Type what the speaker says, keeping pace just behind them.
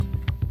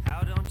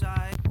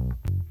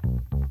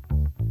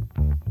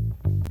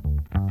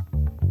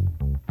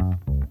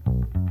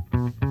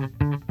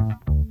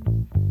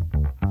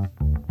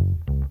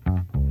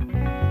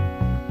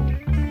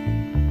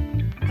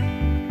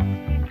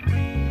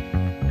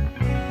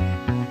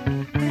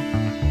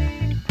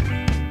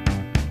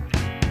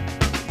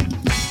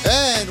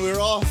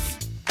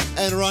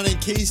running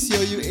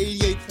KCOU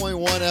 88.1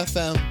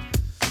 FM.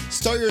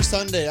 Start your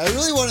Sunday. I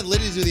really wanted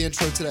Liddy to do the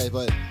intro today,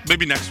 but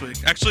maybe next week.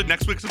 Actually,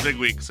 next week's a big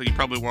week, so you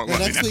probably won't let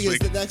me next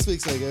week. Next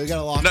week's like we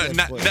gotta lock it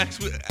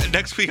in.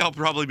 Next week I'll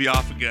probably be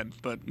off again,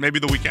 but maybe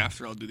the week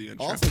after I'll do the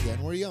intro. Off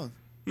again? Where are you going?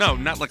 No,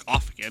 not like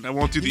off again. I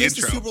won't do the intro. You missed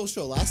the Super Bowl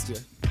show last year.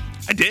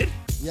 I did?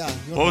 Yeah.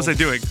 What was I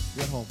doing? You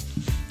went home.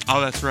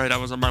 Oh, that's right. I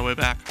was on my way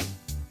back.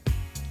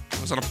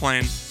 I was on a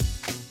plane.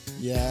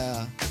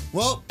 Yeah.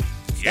 Well,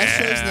 that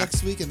show's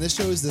next week, and this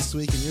show is this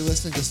week, and you're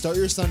listening to Start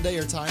Your Sunday.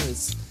 Your time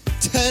is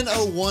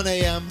 10:01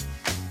 a.m.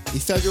 The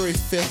February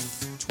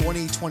 5th,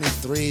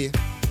 2023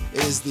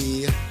 is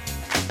the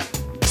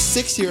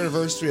 6th-year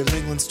anniversary of New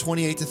England's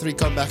 28-3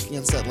 comeback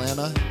against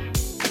Atlanta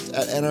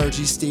at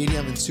NRG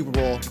Stadium in Super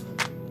Bowl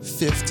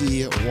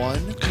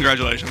 51.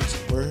 Congratulations.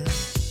 We're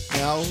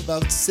now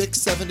about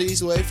 6-7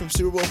 days away from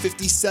Super Bowl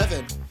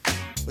 57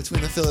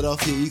 between the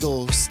Philadelphia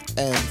Eagles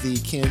and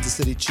the Kansas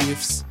City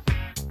Chiefs.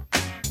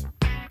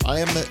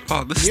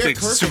 This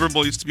stinks. Super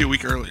Bowl used to be a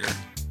week earlier.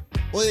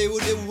 Well,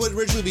 it would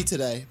originally be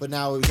today, but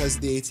now because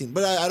of the 18th.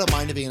 But I don't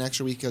mind it being an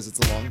extra week because it's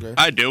longer.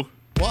 I do.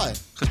 Why?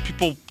 Because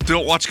people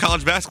don't watch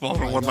college basketball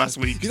for one last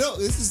week. You know,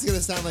 this is going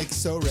to sound like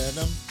so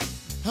random.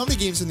 How many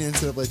games in the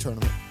NCAA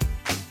tournament?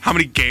 How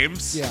many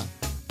games? Yeah.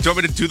 Do you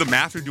want me to do the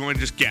math or do you want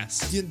me to just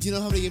guess? Do you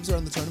know how many games are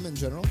in the tournament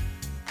in general?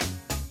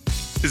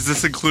 Is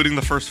this including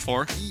the first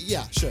four?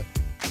 Yeah, sure.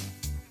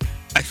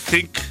 I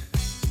think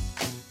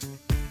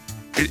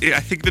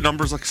the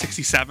number's like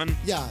 67.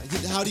 Yeah.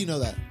 How do you know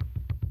that?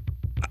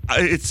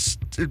 I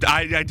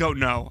don't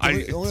know.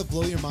 I want to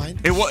blow your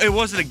mind? It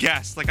wasn't a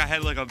guess. Like I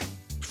had like a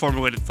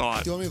formulated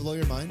thought. Do you want me to blow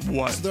your mind?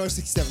 What? So there are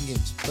 67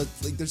 games, but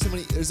like there's so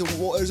many. There's a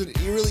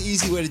really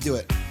easy way to do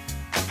it.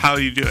 How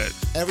do you do it?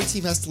 Every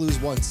team has to lose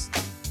once.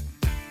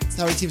 That's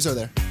how many teams are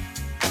there?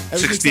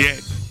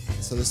 68.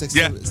 So there's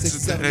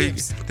 67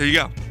 games. There you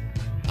go.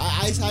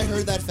 I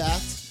heard that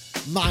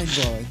fact. Mind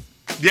blowing.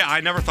 Yeah,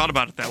 I never thought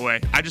about it that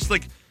way. I just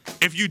like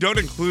if you don't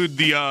include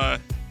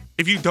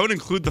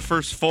the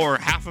first four,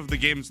 half of the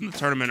games in the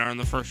tournament are in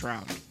the first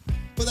round.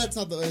 But that's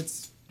not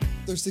there's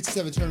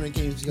 67 tournament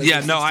games.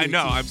 Yeah, no, I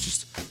know. I'm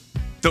just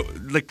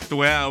the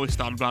way I always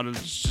thought about it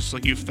is just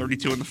like you have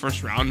 32 in the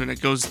first round and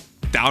it goes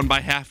down by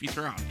half each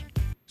round.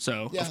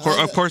 So yeah,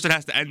 of course it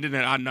has to end in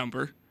an odd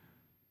number.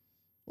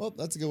 Well,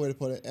 that's a good way to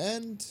put it.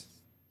 And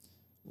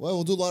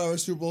we'll do a lot of our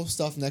Super Bowl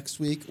stuff next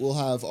week. We'll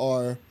have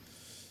our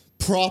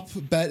prop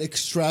bet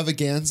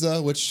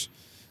extravaganza, which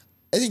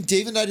I think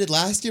Dave and I did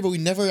last year, but we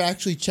never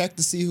actually checked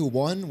to see who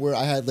won, where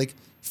I had like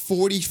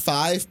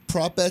 45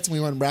 prop bets and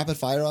we went rapid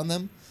fire on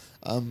them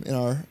in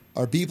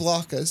our B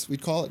block, as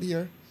we'd call it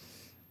here.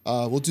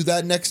 We'll do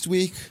that next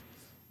week.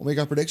 We'll make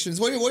our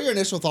predictions. What are your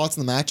initial thoughts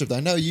on the matchup? I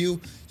know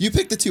you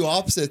picked the two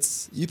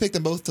opposites. You picked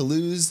them both to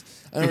lose.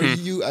 I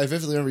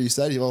vividly remember you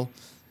said, well,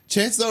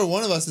 chances are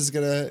one of us is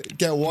going to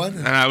get one.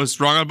 And I was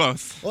wrong on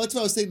both. Well, that's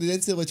what I was saying. The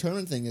NCAA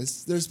tournament thing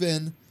is there's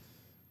been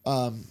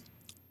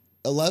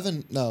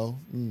 11. No.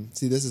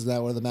 See, this is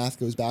not where the math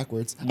goes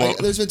backwards.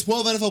 There's been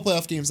 12 NFL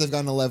playoff games. I've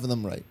gotten 11 of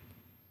them right.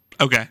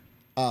 Okay.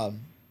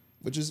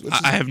 Which is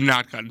I have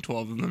not gotten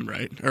 12 of them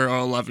right, or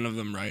 11 of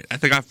them right. I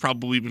think I've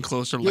probably been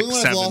closer to like 7. The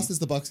only one I've lost is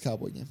the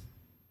Bucks-Cowboy game.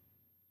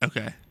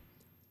 Okay.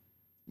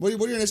 What are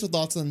your initial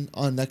thoughts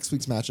on next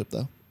week's matchup,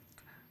 though?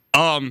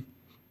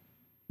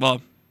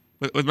 Well,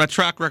 with my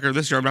track record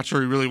this year, I'm not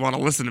sure you really want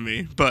to listen to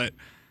me, but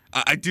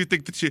I do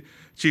think the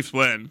Chiefs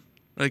win.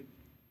 Like,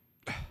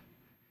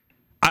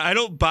 I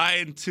don't buy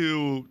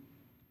into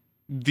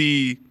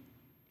the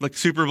like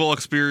Super Bowl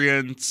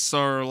experience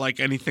or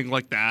like anything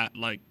like that.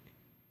 Like,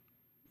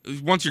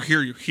 once you're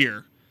here, you're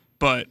here.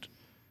 But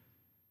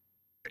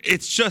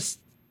it's just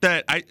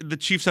that the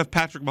Chiefs have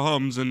Patrick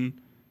Mahomes and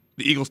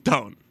the Eagles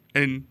don't.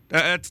 And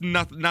that's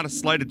not a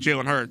slight at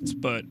Jalen Hurts,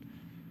 but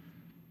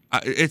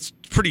it's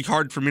pretty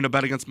hard for me to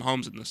bet against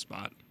Mahomes in this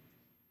spot.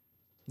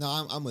 No,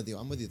 I'm with you.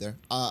 I'm with you there.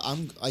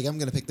 I'm going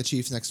to pick the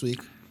Chiefs next week.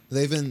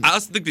 I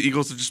also think the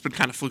Eagles have just been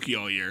kind of fluky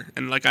all year,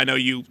 and like I know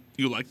you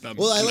like them.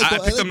 Well, I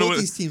like both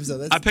these teams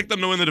though. I picked them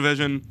to win the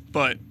division,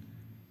 but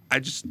I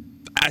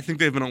think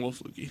they've been a little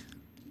fluky.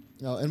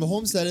 No, and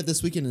Mahomes said it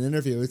this week in an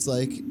interview. It's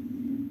like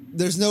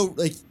there's no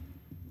like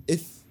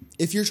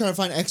if you're trying to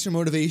find extra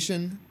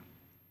motivation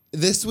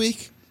this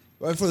week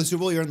right before the Super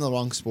Bowl, you're in the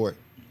wrong sport.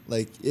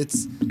 Like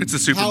it's a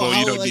Super Bowl.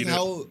 You don't need it.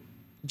 How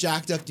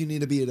jacked up do you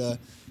need to be to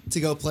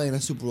go play in a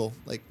Super Bowl?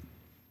 Like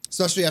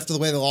especially after the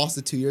way they lost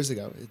it 2 years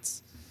ago.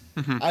 It's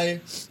I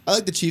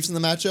like the Chiefs in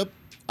the matchup.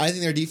 I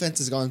think their defense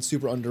has gone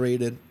super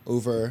underrated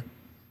over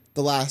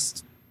the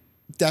last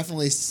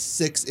definitely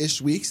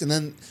 6-ish weeks, and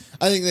then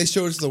I think they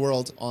showed it to the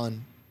world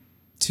on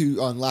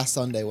last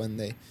Sunday when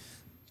they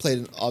played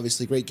an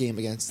obviously great game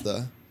against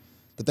the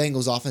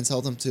Bengals. Offense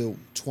held them to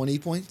 20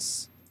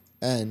 points,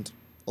 and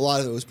a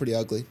lot of it was pretty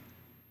ugly.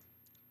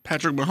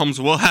 Patrick Mahomes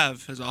will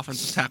have his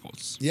offensive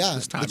tackles. Yeah,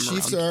 this time the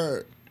Chiefs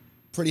are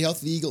pretty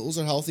healthy. The Eagles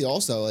are healthy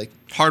also. Like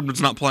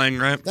Hardman's not playing,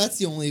 right? That's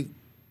the only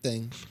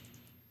thing.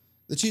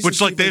 The Chiefs, which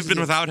like they've been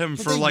without him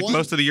for like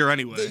most of the year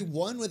anyway. They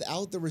won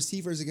without the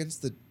receivers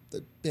against the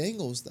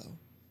Bengals though.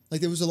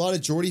 Like there was a lot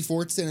of Jordy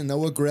Fortson and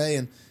Noah Gray,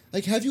 and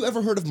like, have you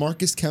ever heard of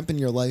Marcus Kemp in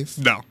your life?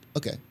 No.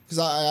 Okay, because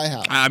I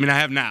have. I mean, I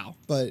have now.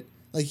 But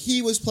like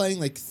he was playing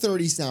like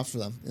 30 snaps for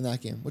them in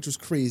that game, which was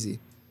crazy.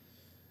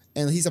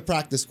 And he's a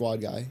practice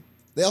squad guy.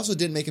 They also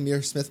did make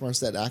Amir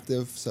Smith-Marset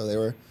active, so they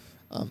were,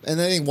 and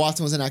I think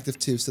Watson was inactive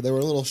too, so they were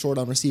a little short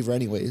on receiver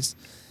anyways.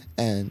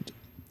 And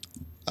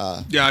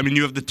yeah, I mean,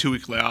 you have the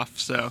 2-week layoff,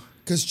 so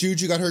because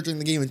Juju got hurt during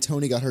the game and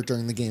Tony got hurt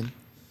during the game.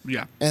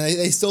 Yeah. And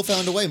they still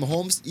found a way.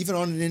 Mahomes, even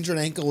on an injured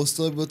ankle, was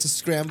still able to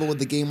scramble with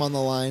the game on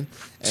the line.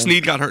 And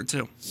Snead got hurt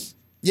too.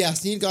 Yeah,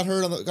 Snead got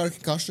hurt, got a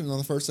concussion on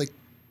the first, like,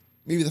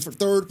 maybe the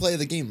third play of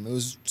the game. It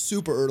was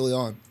super early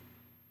on.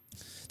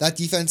 That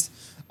defense,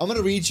 I'm going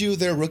to read you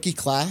their rookie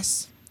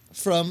class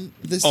from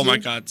this year. Oh my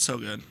God, so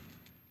good.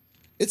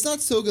 It's not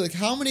so good. Like,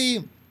 how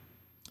many...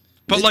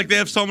 But, like, they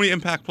have so many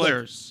impact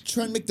players.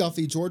 Trent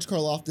McDuffie, George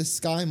Karlaftis,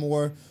 Sky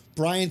Moore,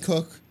 Brian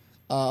Cook.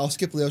 I'll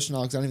skip Leo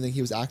Chenal because I don't even think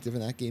he was active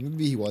in that game.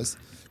 Maybe he was.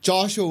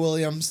 Joshua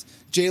Williams,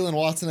 Jalen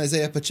Watson,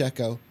 Isaiah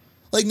Pacheco.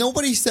 Like,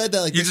 nobody said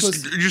that. Like, You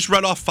just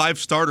read off 5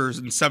 starters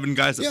and 7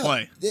 guys that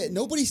play. Yeah,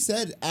 nobody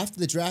said after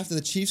the draft that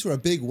the Chiefs were a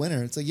big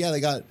winner. It's like, yeah,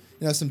 they got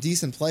some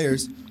decent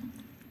players.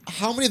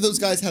 How many of those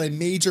guys had a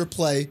major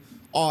play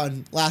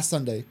on last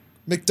Sunday?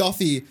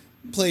 McDuffie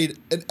played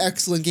an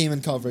excellent game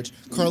in coverage.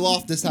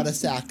 Karlaftis had a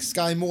sack.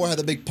 Sky Moore had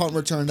a big punt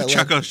return.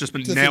 Pacheco's just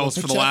been nails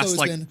for the last,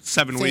 like,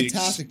 7 weeks.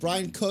 Fantastic.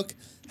 Brian Cook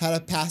had a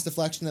pass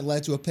deflection that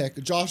led to a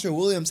pick. Joshua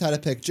Williams had a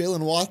pick. Jalen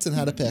Watson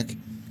had a pick.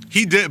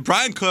 He did.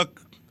 Brian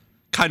Cook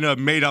kind of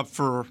made up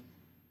for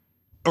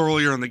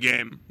earlier in the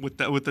game with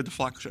the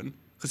deflection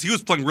because he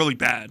was playing really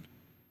bad,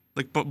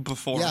 like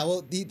before. Yeah,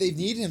 well, they've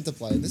needed him to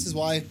play. This is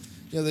why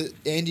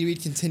Andy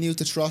Reid continues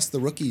to trust the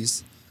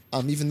rookies,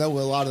 even though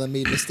a lot of them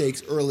made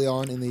mistakes early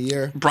on in the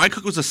year. Brian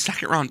Cook was a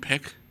 2nd-round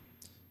pick.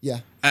 Yeah,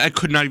 I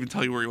could not even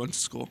tell you where he went to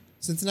school.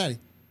 Cincinnati.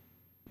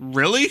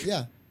 Really?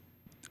 Yeah.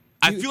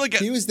 I feel like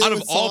he was there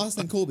with Sauce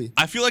and Colby.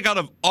 I feel like out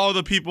of all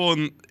the people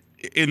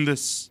in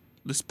this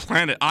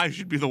planet, I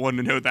should be the one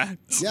to know that.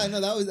 Yeah,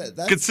 no,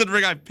 that's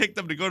considering I picked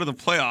them to go to the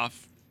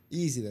playoff.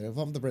 Easy there.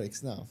 Pump the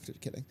brakes. No,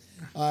 just kidding.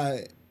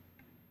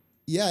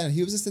 Yeah,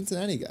 he was a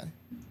Cincinnati guy.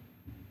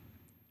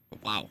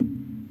 Wow.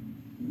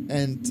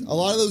 And a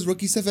lot of those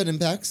rookies have had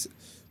impacts,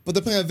 but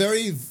they're playing a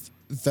very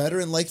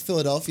veteran-like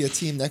Philadelphia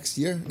team next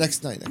year.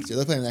 Next year.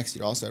 They're playing next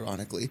year also,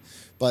 ironically.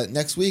 But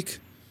next week,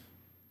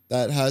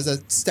 that has a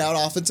stout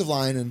offensive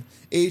line, and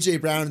A.J.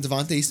 Brown and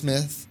Devontae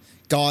Smith,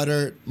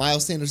 Goddard,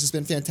 Miles Sanders has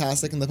been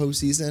fantastic in the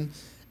postseason,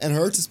 and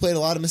Hurts has played a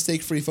lot of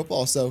mistake-free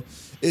football. So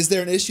is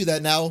there an issue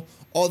that now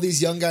all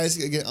these young guys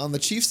on the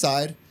Chiefs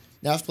side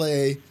now have to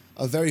play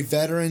a very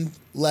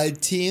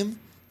veteran-led team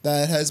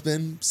that has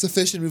been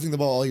sufficient moving the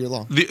ball all year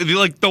long?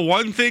 The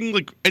one thing,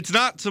 like, it's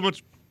not so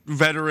much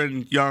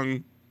veteran,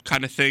 young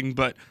kind of thing,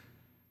 but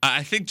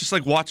I think just,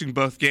 like, watching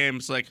both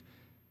games, like,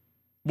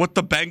 what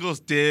the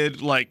Bengals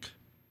did, like,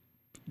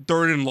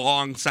 3rd and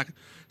long,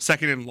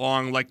 second and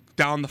long, like,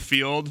 down the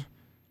field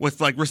with,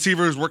 like,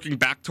 receivers working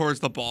back towards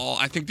the ball.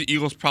 I think the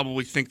Eagles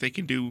probably think they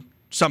can do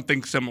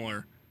something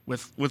similar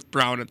with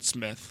Brown and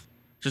Smith,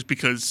 just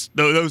because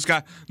those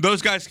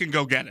guys can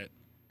go get it,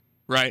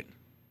 right?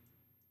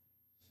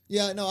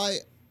 Yeah, no,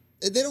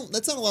 they don't.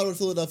 That's not a lot of what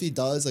Philadelphia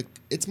does. Like,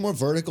 it's more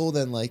vertical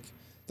than like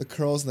the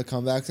curls and the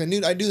comebacks.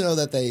 I do know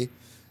that they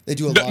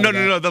do a lot.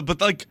 No.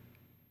 But like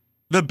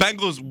the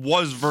Bengals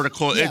was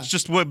vertical. Yeah. It's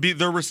just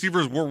their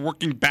receivers were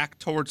working back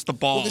towards the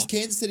ball. Well, because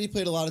Kansas City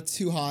played a lot of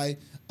too high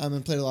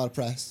and played a lot of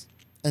press,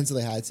 and so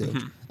they had to.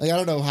 Mm-hmm. Like, I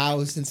don't know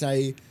how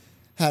Cincinnati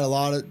had a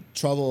lot of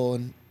trouble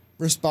in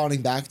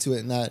responding back to it,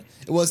 and that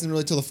it wasn't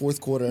really till the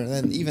 4th quarter, and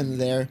then even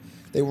there,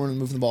 they weren't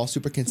moving the ball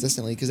super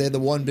consistently because they had the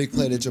one big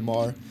play to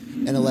Jamar,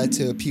 and it led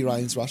to P.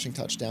 Ryan's rushing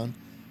touchdown.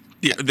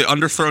 Yeah, the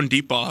underthrown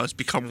deep ball has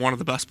become one of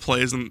the best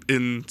plays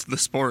in the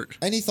sport.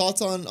 Any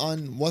thoughts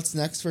on what's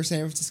next for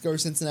San Francisco or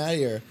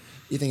Cincinnati, or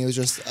you think it was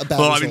just a bad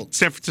Well, result? I mean,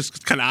 San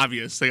Francisco's kind of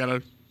obvious. They got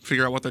to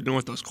figure out what they're doing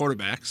with those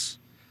quarterbacks.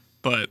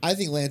 But I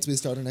think Lance will be the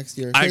starter next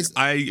year. I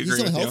agree He's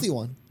the with healthy you.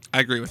 one. I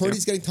agree with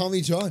Purdy's getting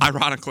Tommy John.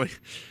 Ironically.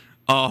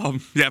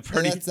 Yeah,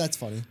 Purdy. That's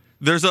funny.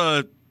 There's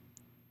a...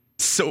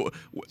 So,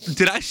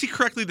 did I see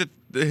correctly that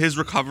his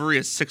recovery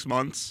is 6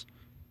 months?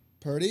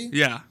 Purdy?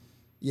 Yeah.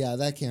 Yeah,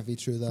 that can't be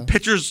true, though.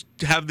 Pitchers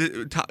have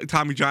the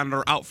Tommy John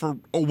are out for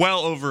well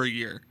over a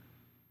year.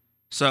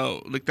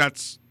 So, like,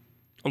 that's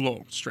a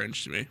little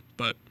strange to me.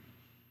 But,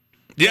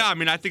 yeah, I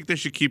mean, I think they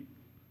should keep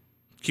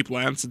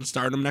Lance and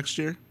start him next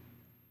year.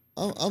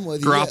 I'm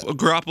with you.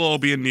 Garoppolo will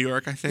be in New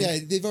York, I think. Yeah,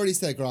 they've already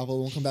said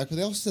Garoppolo won't come back, but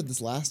they also said this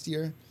last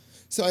year.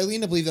 So I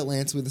lean to believe that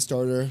Lance will be the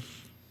starter.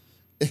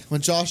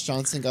 When Josh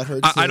Johnson got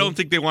hurt, I don't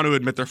think they want to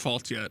admit their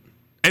faults yet.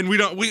 And we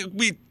don't.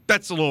 We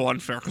that's a little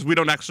unfair because we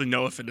don't actually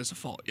know if it is a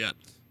fault yet.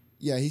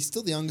 Yeah, he's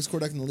still the youngest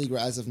quarterback in the league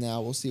as of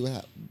now. We'll see what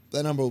happens.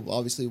 That number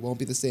obviously won't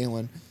be the same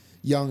when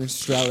Young and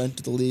Stroud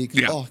enter the league.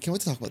 Yeah. Oh, can't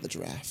wait to talk about the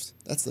draft.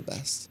 That's the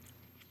best.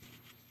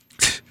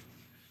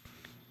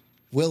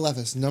 Will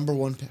Levis, number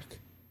 1 pick.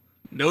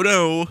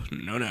 No.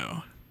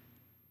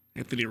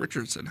 Anthony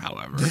Richardson,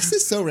 however. This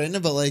is so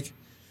random, but like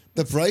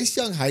the Bryce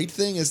Young height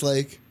thing is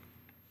like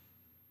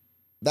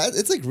That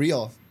it's like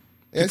real.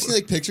 Like, I've seen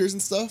like pictures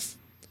and stuff.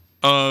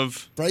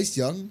 Of Bryce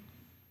Young,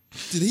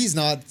 dude, he's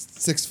not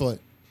 6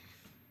 foot.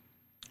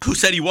 who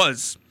said he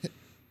was?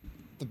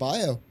 The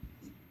bio.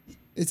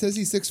 It says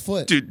he's 6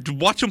 foot.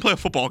 Dude, watch him play a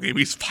football game.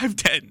 He's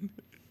 5'10".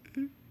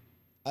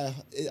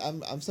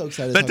 I'm so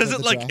excited. That to talk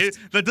doesn't about the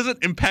draft. that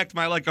doesn't impact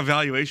my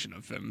evaluation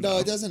of him. No, though.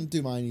 it doesn't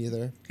do mine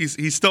either.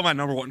 He's still my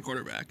number 1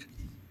 quarterback.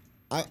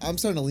 I'm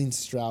starting to lean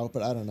Stroud,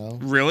 but I don't know.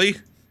 Really?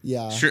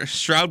 Yeah.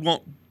 Stroud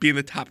won't be in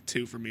the top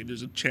 2 for me.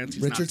 There's a chance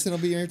he's Richardson not.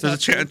 will be in your top. There's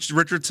a chance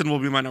Richardson will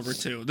be my number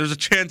 2. There's a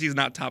chance he's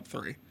not top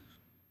 3.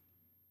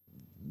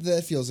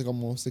 That feels like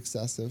almost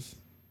excessive.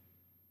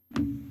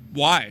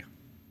 Why?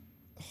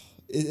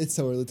 It's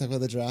so early to talk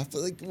about the draft,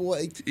 but like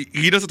what?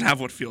 He doesn't have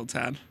what Fields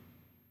had.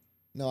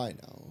 No, I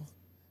know.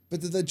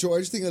 But the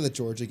George thing of the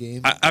Georgia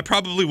game. I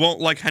probably won't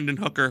like Hendon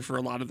Hooker for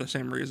a lot of the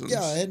same reasons.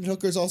 Yeah, Hendon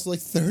Hooker's also like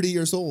 30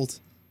 years old.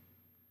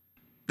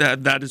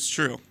 That is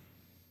true.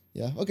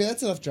 Yeah. Okay,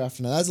 that's enough draft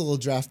for now. That's a little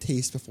draft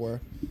taste before.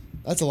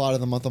 That's a lot of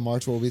the month of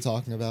March we'll be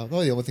talking about.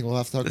 Probably the only thing we'll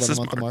have to talk This about is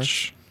the month of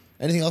March.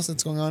 Anything else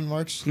that's going on in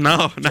March?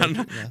 No,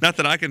 Yeah. not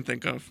that I can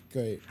think of.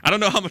 Great. I don't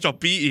know how much I'll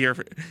be here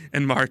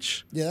in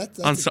March. Yeah,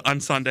 that's on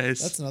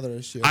Sundays. that's another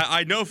issue.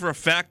 I know for a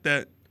fact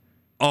that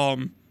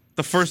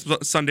the first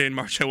Sunday in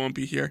March I won't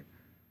be here.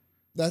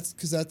 That's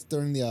because that's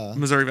during the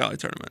Missouri Valley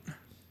tournament.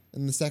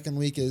 and the second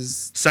week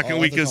is Second all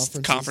week other is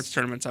conferences. conference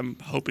tournaments. I'm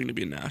hoping to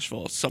be in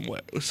Nashville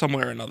somewhere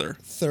or another.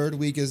 Third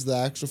week is the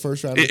actual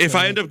first round. Of the If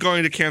I tournament. end up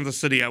going to Kansas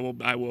City, I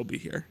will be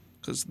here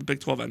because the Big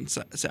 12 ends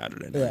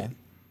Saturday night. Yeah.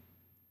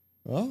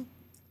 Well,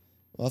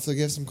 we'll have to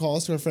give some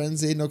calls to our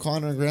friends Aiden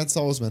O'Connor and Grant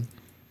Salzman.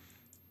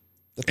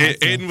 The Aiden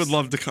podcasts. would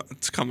love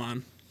to come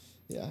on.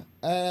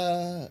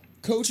 Yeah.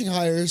 Coaching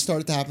hires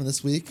started to happen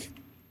this week.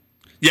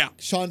 Yeah.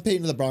 Sean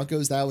Payton to the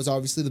Broncos. That was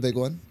obviously the big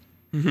one.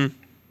 Mm-hmm.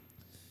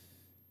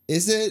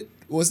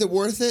 Was it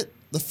worth it?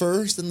 The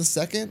first and the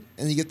second,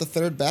 and you get the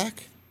third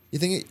back? You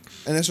think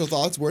initial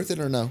thoughts worth it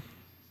or no?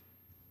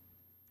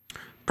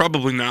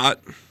 Probably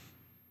not.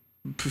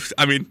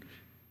 I mean,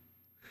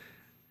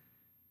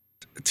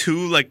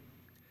 two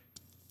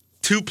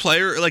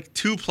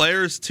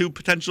players, two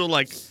potential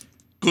like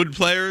good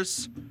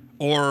players,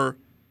 or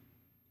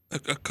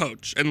a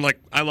coach. And like,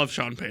 I love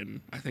Sean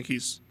Payton. I think he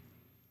was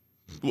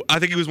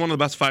one of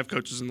the best 5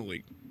 coaches in the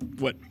league.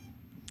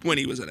 When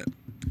he was in it,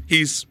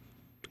 he's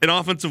an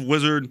offensive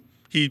wizard.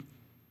 He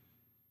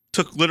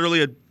took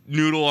literally a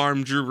noodle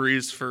arm Drew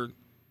Brees for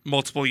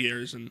multiple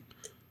years and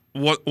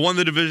won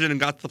the division and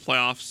got to the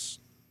playoffs.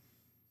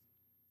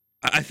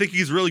 I think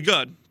he's really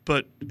good,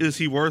 but is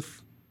he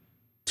worth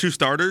 2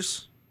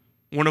 starters?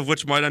 One of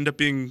which might end up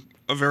being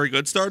a very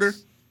good starter?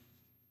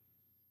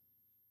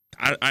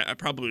 I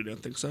probably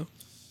don't think so.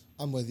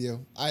 I'm with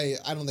you. I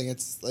don't think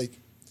it's like,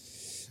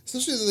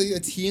 especially like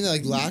a team that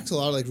like lacks a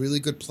lot of like really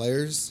good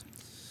players.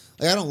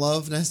 Like I don't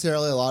love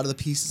necessarily a lot of the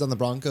pieces on the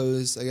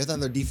Broncos. Like I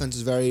thought their defense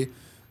was very,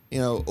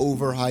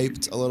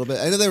 overhyped a little bit.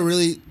 I know they were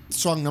really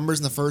strong numbers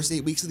in the first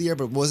 8 weeks of the year,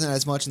 but wasn't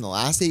as much in the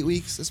last 8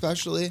 weeks,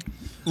 especially.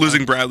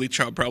 Losing Bradley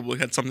Chubb probably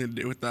had something to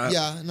do with that.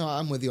 Yeah, no,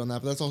 I'm with you on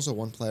that, but that's also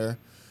one player.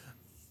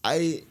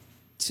 I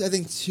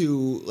think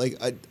two, like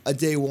a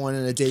day 1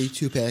 and a day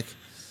 2 pick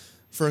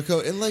for a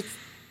coach, and like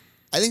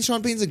I think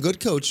Sean Payton's a good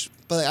coach,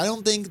 but I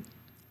don't think,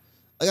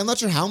 like I'm not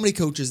sure how many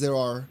coaches there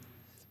are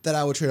that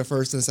I would trade a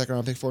first and a second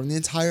round pick for in the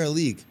entire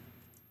league.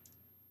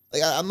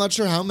 Like I'm not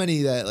sure how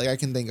many that like I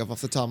can think of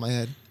off the top of my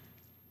head.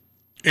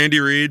 Andy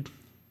Reid,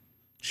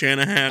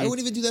 Shanahan. I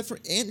wouldn't even do that for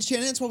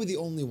Shanahan's probably the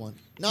only one.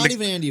 Not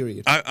even Andy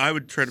Reid. I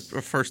would trade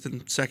a first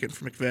and second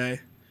for McVay.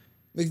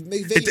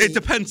 McVay, It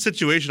depends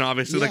situation,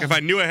 obviously. Like Yeah. if I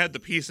knew I had the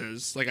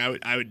pieces, like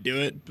I would do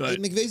it. But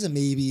like, McVay's a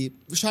maybe.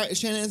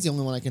 Shanahan's the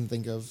only one I can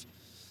think of.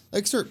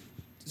 Like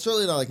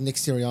certainly not like Nick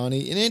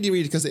Sirianni and Andy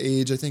Reid because of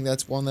age. I think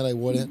that's one that I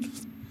wouldn't.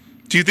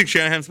 do you think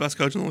Shanahan's the best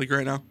coach in the league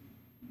right now?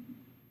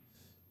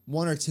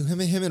 1 or 2. Him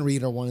and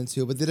Reid are 1 and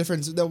 2. But the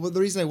difference, the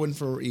reason I wouldn't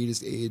for Reid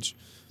is age.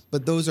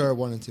 But those are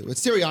 1 and 2. But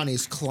Sirianni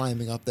is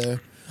climbing up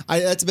there.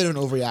 That's a bit of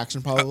an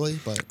overreaction probably.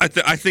 But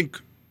I think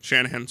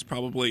Shanahan's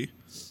probably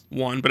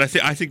 1, but I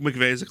think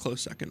McVay is a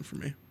close second for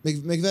me.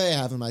 McVay I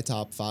have in my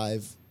top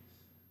 5.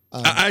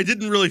 I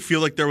didn't really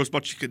feel like there was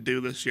much he could do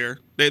this year.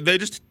 They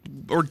just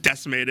were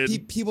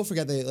decimated. People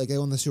forget they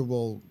won the Super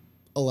Bowl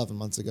 11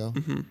 months ago.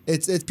 Mm-hmm.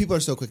 It's people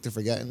are so quick to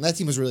forget, and that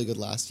team was really good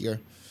last year.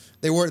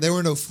 They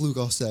were no fluke,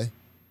 I'll say.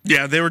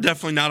 Yeah, they were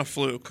definitely not a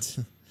fluke,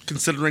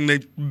 considering they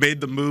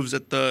made the moves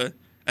at the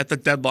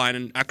deadline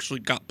and actually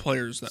got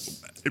players that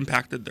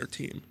impacted their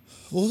team.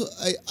 Well,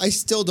 I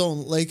still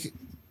don't like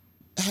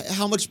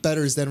how much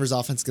better is Denver's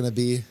offense going to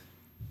be.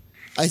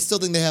 I still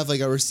think they have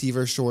like a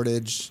receiver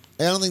shortage.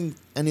 I don't think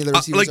any of the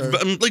receivers are.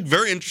 I'm like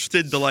very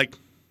interested to like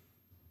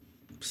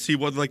see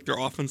what like their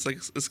offense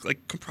is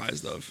like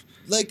comprised of.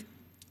 Like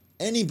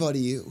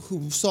anybody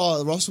who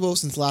saw Russell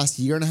Wilson's last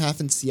year and a half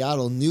in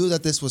Seattle knew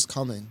that this was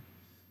coming,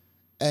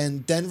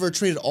 and Denver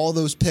traded all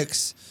those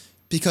picks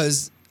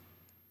because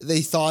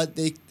they thought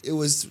it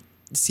was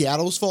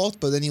Seattle's fault.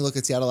 But then you look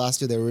at Seattle last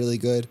year; they were really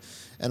good,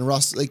 and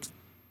Russ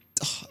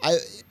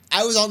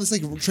I was on this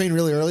like train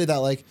really early that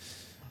like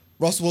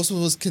Russell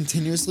Wilson was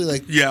continuously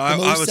like the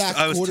most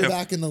sacked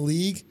quarterback in the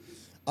league.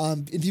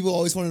 And people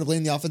always wanted to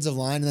blame the offensive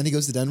line, and then he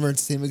goes to Denver and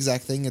it's the same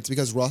exact thing. It's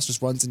because Russ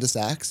just runs into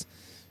sacks.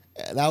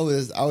 I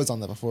was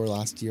on that before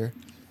last year,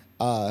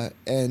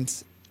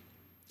 and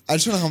I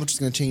just don't know how much is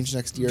going to change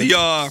next year.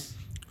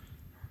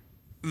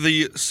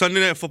 The Sunday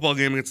Night Football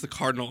game against the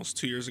Cardinals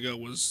 2 years ago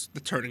was the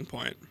turning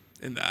point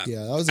in that.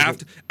 Yeah, that was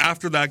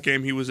after that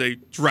game, he was a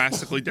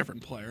drastically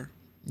different player.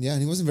 Yeah,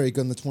 and he wasn't very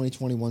good in the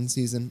 2021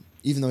 season,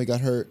 even though he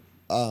got hurt.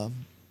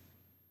 And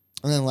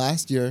then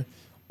last year,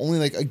 only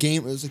like a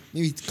game. It was like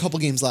maybe a couple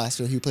games last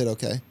year he played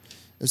okay. It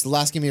was the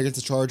last game against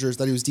the Chargers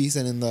that he was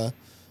decent in the.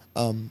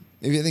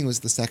 Maybe I think it was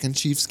the second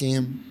Chiefs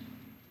game.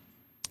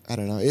 I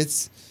don't know.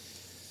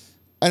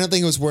 I don't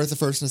think it was worth the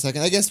first and the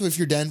second. I guess if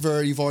you're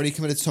Denver, you've already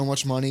committed so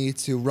much money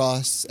to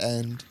Russ,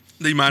 and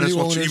you might as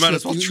well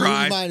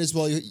try. You might as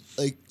well.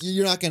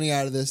 You're not getting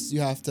out of this. You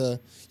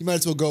might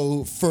as well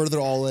go further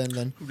all in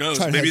than. Who knows?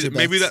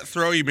 Maybe that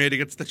throw you made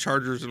against the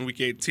Chargers in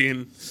Week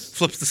 18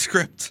 flips the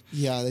script.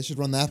 Yeah, they should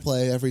run that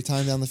play every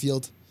time down the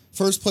field.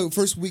 First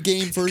week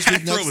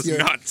next year.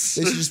 Nuts.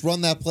 They should just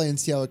run that play and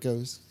see how it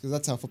goes, because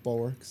that's how football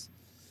works.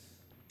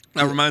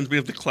 That reminds me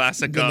of the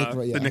classic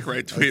Nick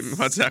Wright tweet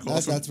about Zach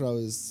Wilson. That's what I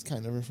was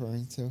kind of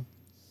referring to.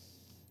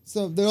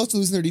 So they're also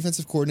losing their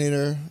defensive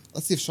coordinator.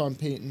 Let's see if Sean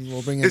Payton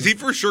will bring in. Is he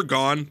for sure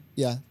gone?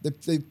 Yeah,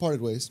 they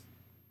parted ways.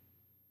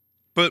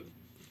 But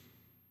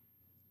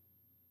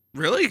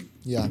really?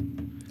 Yeah,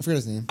 I forget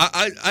his name.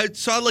 I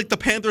saw like the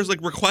Panthers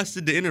like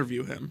requested to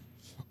interview him.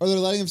 Or they're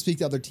letting him speak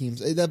to other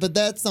teams. But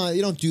that's not.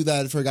 You don't do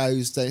that for a guy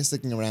who's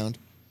sticking around.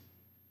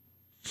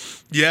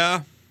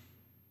 Yeah.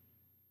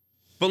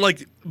 But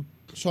like.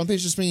 Sean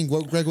Payton's just bringing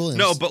Greg Williams.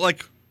 No, but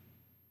like,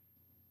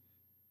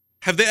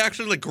 have they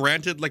actually like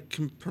granted like?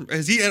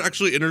 Has he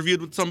actually interviewed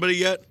with somebody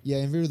yet? Yeah,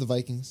 interviewed with the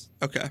Vikings.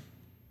 Okay.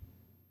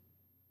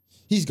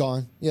 He's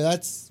gone. Yeah,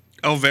 that's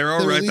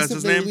Alvaro, right? That's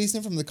his name. They released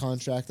him from the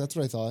contract. That's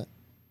what I thought.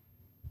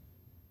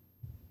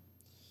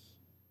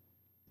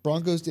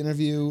 Broncos to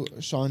interview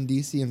Sean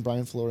DC and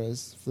Brian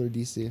Flores for their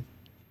DC.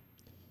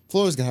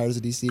 Flores got hired as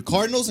a DC.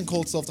 Cardinals and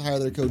Colts still have to hire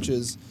their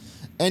coaches.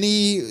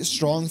 Any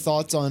strong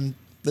thoughts on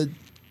the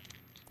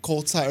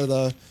Colts or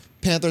the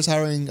Panthers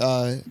hiring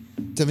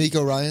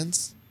D'Amico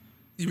Ryans?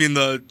 You mean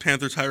the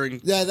Panthers hiring?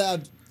 Yeah,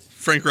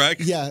 Frank Reich.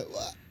 Yeah,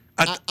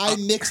 I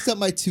mixed up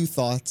my two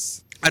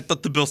thoughts. I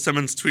thought the Bill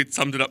Simmons tweet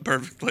summed it up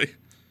perfectly.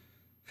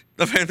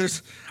 The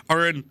Panthers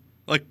are in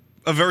like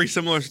a very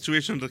similar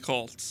situation to the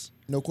Colts.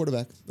 No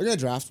quarterback. They're gonna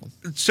draft one.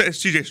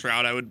 CJ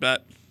Stroud, I would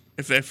bet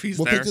if he's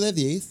what there. What pick do they have?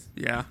 The 8th?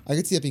 Yeah, I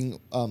could see it being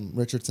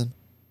Richardson.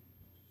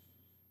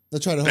 They'll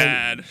try to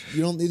bad.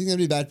 You think that'd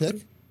be a bad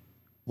pick?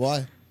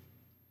 Why?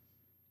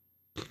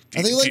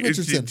 I think you like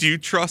Richardson. Do you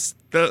trust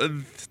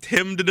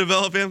him to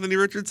develop Anthony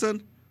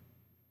Richardson?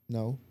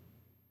 No.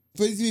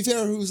 But to be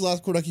fair, who's the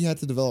last quarterback he had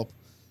to develop?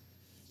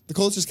 The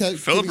Colts just kept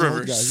Phillip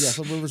Rivers. Guys. Yeah,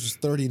 Phillip Rivers was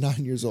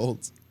 39 years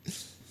old.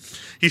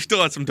 He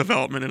still had some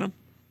development in him.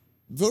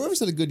 Phillip Rivers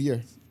had a good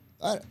year.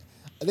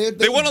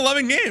 They won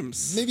 11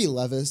 games. Maybe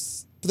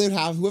Levis. But they'd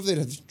have whoever they'd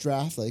have to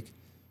draft, like,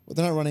 well,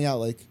 they're not running out,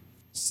 like,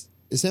 is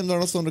Sam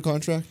Darnold still under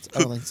contract? I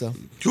don't think so.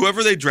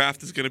 Whoever they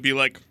draft is going to be,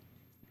 like,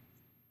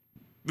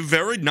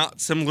 very not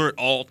similar at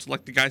all to,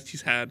 like, the guys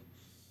he's had.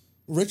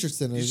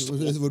 Richardson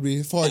would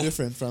be far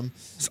different from...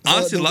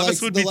 Honestly,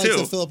 Levis would be,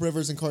 too. Of Phillip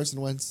Rivers and Carson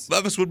Wentz.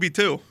 Levis would be,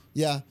 tw.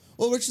 Yeah.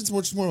 Well, Richardson's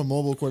just more of a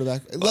mobile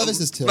quarterback. Levis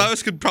is, too.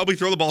 Levis could probably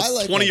throw the ball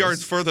 20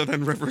 yards further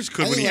than Rivers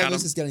could when he had him.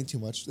 Levis is getting too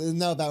much.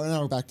 Now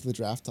we're back to the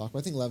draft talk, but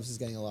I think Levis is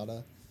getting a lot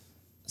of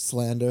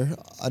slander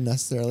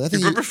unnecessarily. You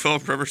remember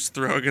Phillip Rivers'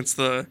 throw against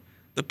the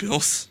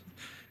Bills?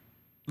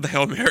 The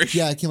Hail Mary?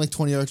 Yeah, it came like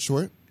 20 yards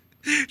short.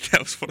 That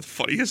was one of the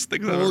funniest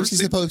things I've ever seen. What was he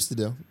supposed to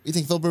do? You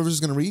think Phillip Rivers is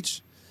going to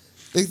reach?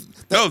 They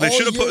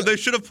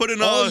should have put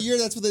in all year.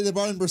 That's what they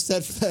brought in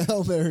Brissett for the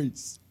Hail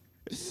Marys.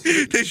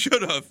 They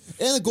should have.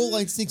 And the goal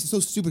line sneaks are so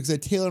stupid because I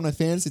tailored my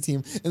fantasy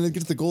team and then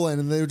get to the goal line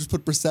and they would just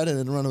put Brissett in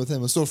and run with him.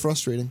 It was so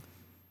frustrating.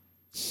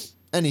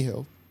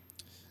 Anywho,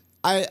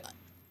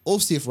 we'll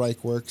see if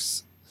Reich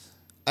works.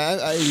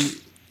 I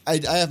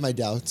have my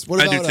doubts.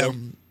 What about I do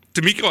too.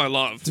 D'Amico, I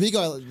love.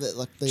 D'Amico,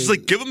 just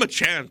like give him a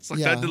chance.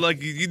 Like that.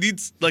 Like you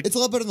need like. It's a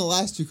lot better than the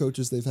last two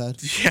coaches they've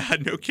had. Yeah,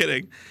 no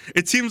kidding.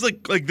 It seems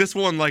like this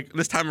one, like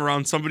this time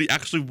around, somebody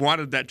actually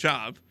wanted that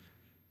job.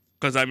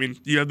 Because I mean,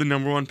 you have the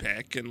number 1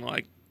 pick, and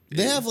like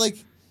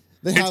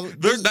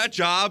that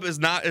job is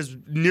not as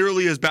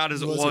nearly as bad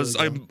as it was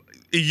a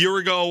year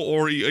ago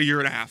or a year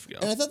and a half ago.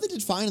 And I thought they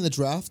did fine in the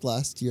draft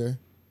last year.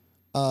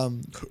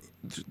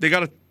 They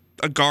got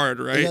a guard,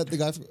 right? They got the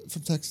guy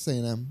from Texas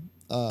A&M.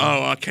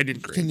 Kenyon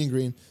Green. Kenyon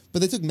Green.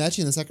 But they took Mechie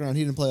in the second round.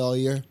 He didn't play all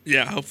year.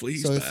 Yeah, hopefully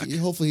he's back.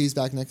 Hopefully he's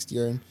back next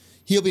year, and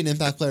he'll be an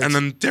impact player. And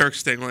then Derek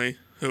Stingley,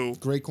 who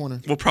great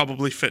corner, will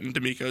probably fit in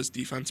D'Amico's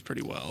defense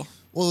pretty well.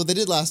 Well, what they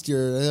did last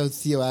year, I know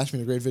Theo Ash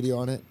made a great video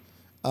on it.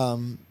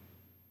 More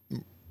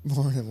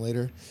on him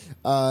later.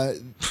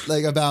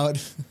 About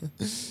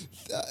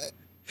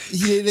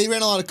they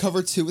ran a lot of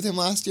cover 2 with him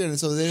last year, and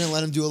so they didn't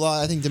let him do a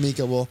lot. I think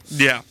D'Amico will.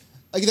 Yeah.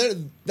 Like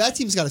that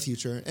team's got a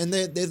future, and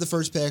they have the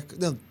first pick.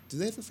 No, do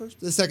they have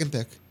the second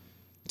pick?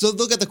 So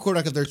they'll get the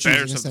quarterback of their choosing,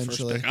 Bears have the first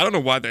essentially. pick. I don't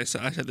know why I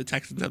said the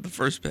Texans have the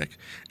first pick.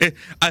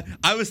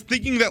 I was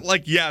thinking that,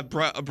 like, yeah,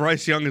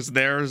 Bryce Young is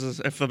theirs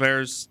if the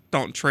Bears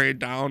don't trade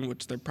down,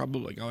 which they're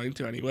probably going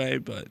to anyway.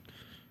 But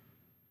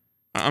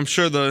I'm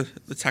sure the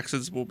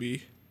Texans will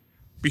be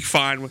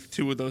fine with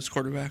two of those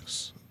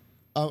quarterbacks.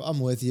 I'm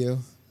with you.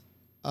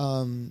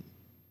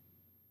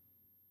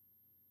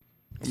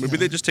 Maybe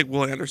they just take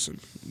Will Anderson.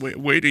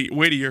 Wait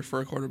a year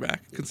for a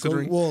quarterback,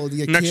 considering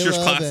next year's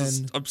class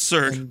is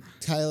absurd. And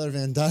Tyler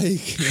Van Dyke.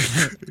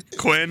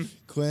 Quinn.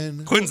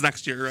 Quinn. Quinn's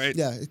next year, right?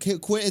 Yeah,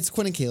 it's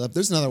Quinn and Caleb.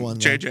 There's another one.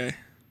 JJ.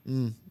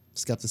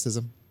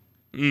 Skepticism.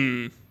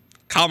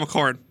 Kyle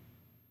McCord.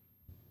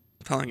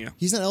 I'm telling you.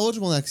 He's not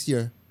eligible next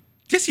year.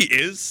 Yes, he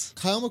is.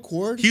 Kyle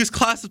McCord? He was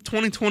class of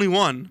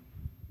 2021.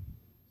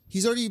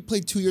 He's already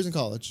played 2 years in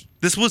college.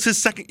 This was his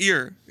second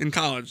year in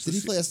college. Did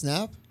he play a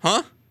snap?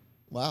 Huh?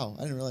 Wow,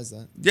 I didn't realize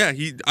that. Yeah,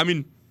 he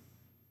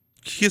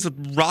has a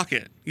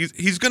rocket.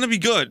 He's going to be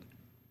good.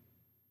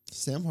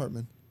 Sam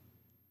Hartman.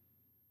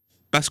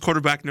 Best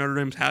quarterback Notre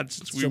Dame's had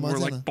since we were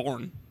like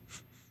born.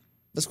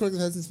 Best quarterback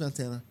they've had since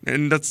Montana.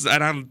 And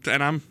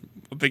I'm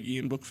a big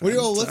Ian Book fan.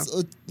 Let's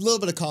a little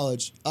bit of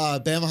college.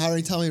 Bama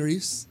hiring Tommy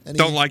Reese.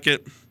 Don't like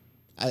it.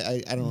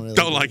 I don't really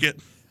don't like it.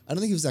 I don't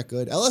think he was that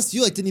good.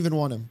 LSU didn't even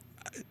want him.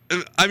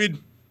 I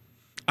mean,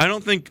 I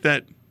don't think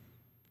that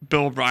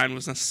Bill O'Brien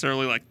was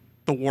necessarily like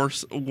the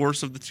worst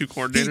of the two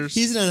coordinators.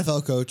 He's an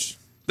NFL coach.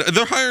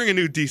 They're hiring a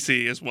new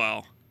DC as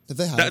well. Have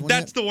they hired one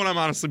That's yet? the one I'm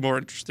honestly more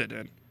interested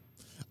in.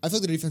 I feel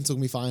like the defense will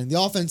be fine. The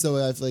offense,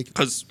 though,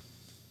 because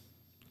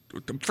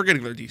I'm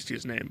forgetting their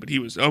DC's name, but he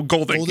was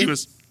Golding. He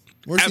was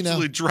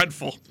absolutely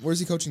dreadful. Where's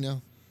he coaching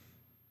now?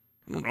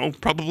 I don't know.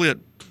 Probably at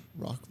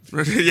Rock.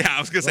 Yeah, I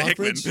was gonna say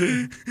Rockbridge?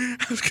 Hickman.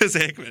 I was gonna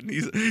say Hickman.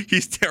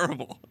 He's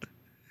terrible.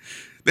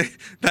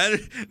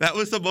 That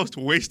was the most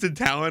wasted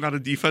talent on a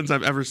defense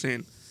I've ever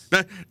seen.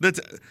 That's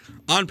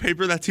on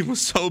paper. That team was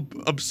so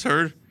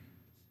absurd.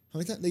 How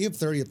many times they gave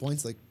 30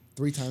 points like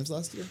 3 times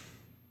last year?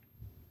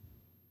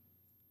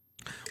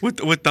 With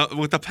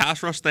the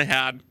pass rush they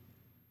had,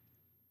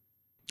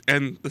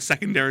 and the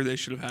secondary they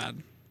should have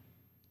had,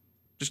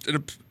 just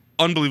an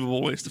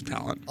unbelievable waste of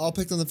talent. I'll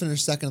pick them to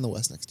finish second in the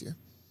West next year.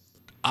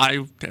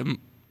 I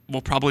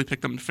will probably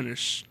pick them to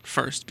finish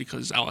first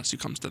because LSU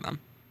comes to them.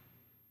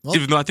 Well,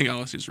 even though I think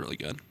LSU is really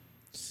good.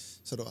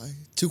 So do I.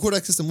 2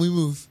 quarterback system, we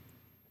move.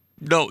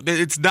 No,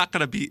 it's not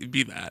going to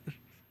be that.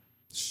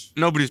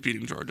 Nobody's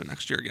beating Georgia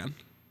next year again.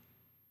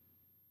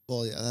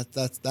 Well, yeah,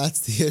 that's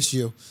the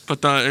issue.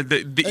 But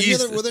the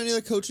East. Were there any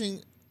other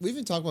coaching? We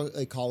haven't talked about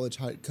like college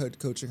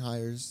coaching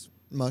hires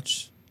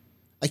much.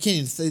 I can't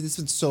even say. It's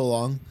been so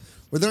long.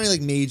 Were there any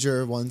like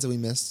major ones that we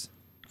missed?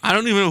 I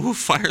don't even know who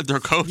fired their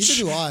coach.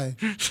 Neither do I.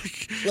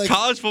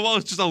 College football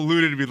has just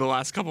eluded me the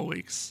last couple of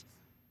weeks.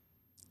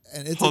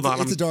 And it's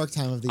a dark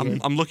time of the year.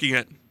 I'm looking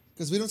at.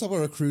 Because we don't talk about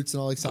recruits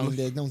and all like signing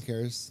day. No one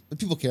cares. But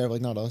people care,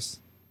 like not us.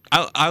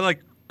 I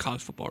like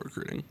college football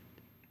recruiting.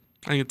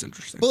 I think it's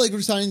interesting. But like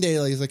signing day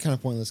is like kind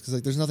of pointless because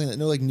like there's nothing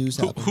no like news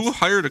happens. Who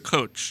hired a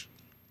coach?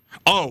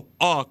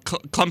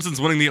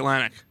 Clemson's winning the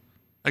Atlantic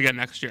again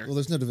next year. Well,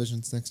 there's no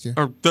divisions next year.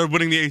 Or they're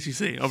winning the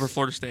ACC over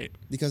Florida State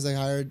because they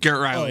hired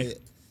Garrett Riley.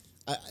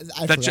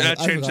 That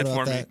changed it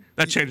for me.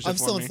 That changed it for me. I'm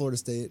still in Florida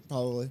State,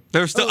 probably.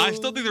 I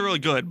still think they're really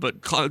good,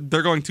 but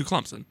they're going to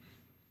Clemson.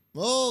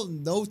 Well,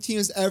 no team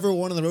has ever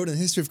won on the road in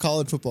the history of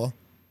college football.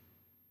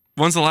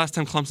 When's the last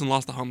time Clemson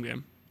lost a home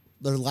game?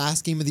 Their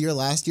last game of the year,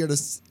 last year to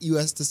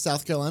U.S. to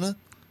South Carolina?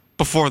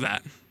 Before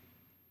that.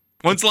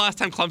 When's the last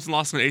time Clemson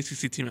lost an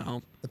ACC team at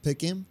home? The Pitt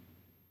game?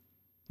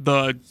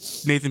 The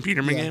Nathan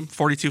Peterman game?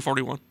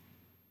 42-41.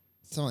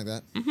 Something like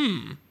that.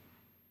 Mm-hmm.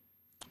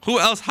 Who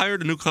else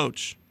hired a new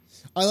coach?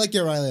 I like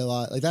Garrett Riley a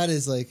lot. Like that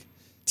is like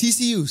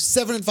TCU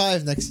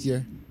 7-5 next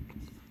year.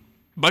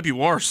 Might be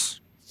worse.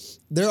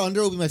 Their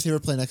under will be my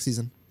favorite play next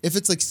season. If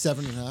it's like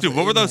 7.5. Dude,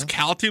 what were those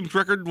Cal teams'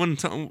 record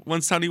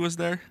when Sonny was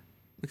there?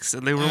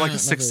 They were like a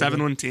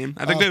 6-7 win team.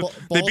 I think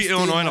they beat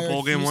Illinois in a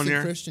bowl game one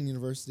year. Christian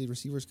University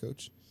receivers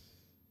coach.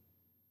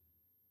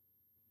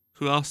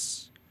 Who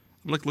else?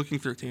 I'm like looking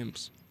through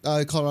teams.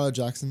 Colorado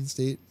Jackson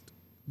State.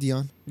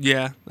 Dion.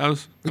 Yeah, that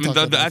was.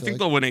 I think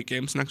they'll win 8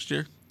 games next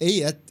year.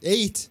 8.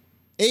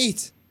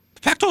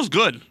 The Pac-12's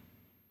good.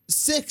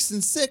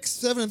 6-6,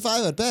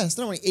 7-5 at best.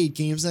 I don't want 8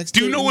 games next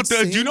year. Do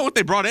you know what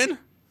they brought in?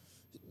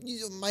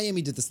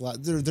 Miami did this a lot.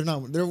 They're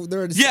not.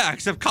 They're yeah,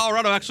 except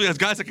Colorado actually has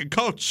guys that can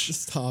coach.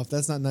 Stop.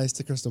 That's not nice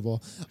to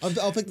Cristobal.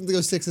 I'll pick them to go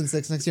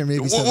 6-6 next year. Maybe.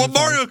 What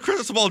Mario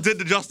Cristobal did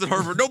to Justin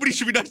Herbert, nobody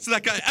should be nice to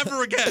that guy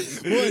ever again.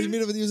 What? You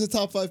mean he was a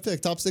top 5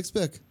 pick, top 6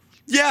 pick?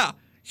 Yeah.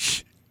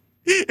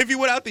 If he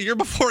went out the year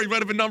before, he might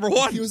have been number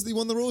 1. He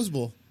won the Rose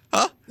Bowl.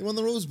 Huh? He won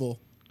the Rose Bowl.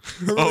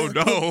 Herbert,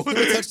 no. How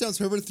many touchdowns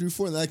Herbert threw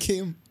for in that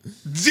game?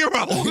 0.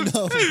 I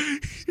know.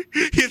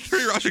 He had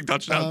 3 rushing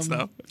touchdowns,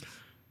 though.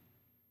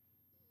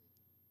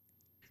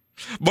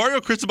 Mario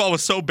Cristobal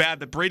was so bad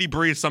that Brady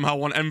Breeze somehow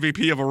won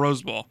MVP of a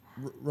Rose Bowl.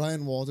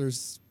 Ryan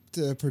Walters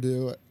to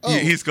Purdue.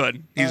 He's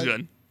good. He's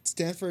good.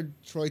 Stanford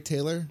Troy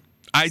Taylor.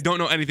 I don't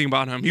know anything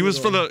about him. He's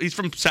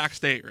from Sac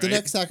State, right? The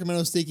next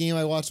Sacramento State game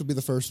I watch will be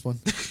the first one.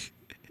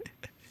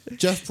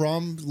 Jeff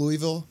Brom,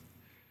 Louisville.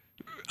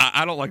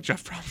 I don't like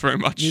Jeff Brom very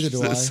much. Neither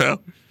do I.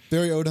 So,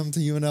 Barry Odom to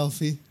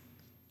UNLV.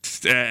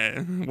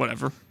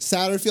 Whatever.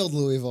 Satterfield,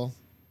 Louisville.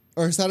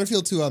 Or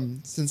Satterfield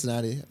to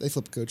Cincinnati. They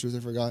flipped coaches. I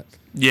forgot.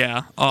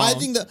 Yeah. I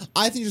think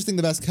just the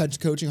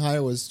best coaching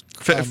hire was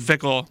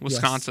Fickle,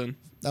 Wisconsin.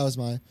 Yes, that was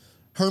my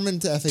Herman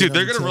to FA. Dude,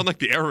 they're gonna run like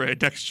the air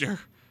raid next year.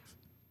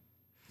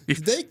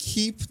 Did they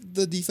keep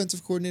the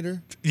defensive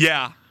coordinator?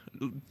 Yeah.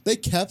 They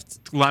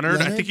kept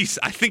Leonard. I think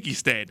he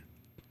stayed.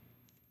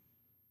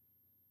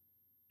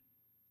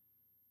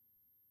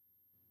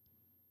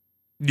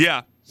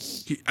 Yeah.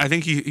 I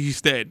think he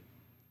stayed.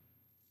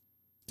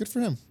 Good for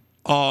him.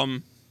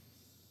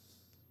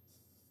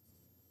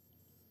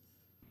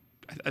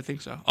 I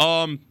think so.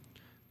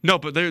 No,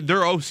 but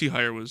their OC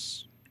hire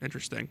was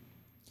interesting.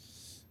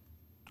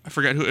 I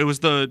forget who it was.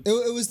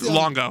 It was the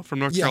Longo from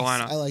North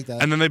Carolina. I like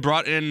that. And then they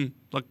brought in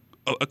like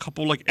a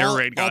couple like air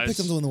raid guys. I'll pick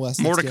them to win the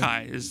West.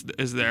 Mordecai is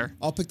there.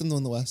 I'll pick them to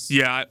win the West.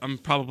 Yeah, I'm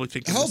probably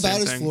thinking. How the same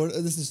bad is thing.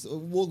 Florida?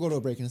 We'll go to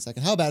a break in a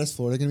second. How bad is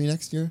Florida going to be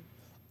next year?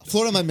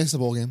 Florida might miss a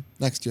bowl game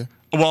next year.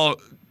 Well,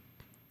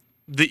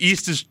 the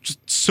East is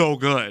just so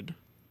good.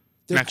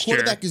 Their next year.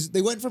 quarterback is.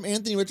 They went from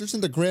Anthony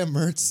Richardson to Graham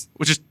Mertz,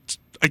 which is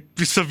a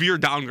severe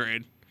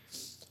downgrade.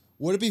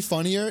 Would it be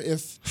funnier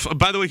if?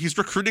 By the way, he's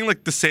recruiting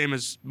like the same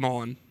as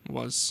Mullen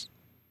was,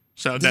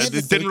 so that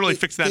didn't really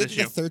fix that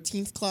issue. The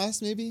 13th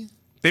class, maybe.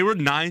 They were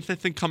 9th, I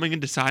think, coming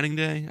into signing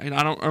day.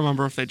 I don't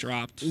remember if they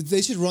dropped.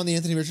 They should run the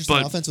Anthony Richardson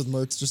offense with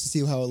Mertz just to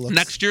see how it looks.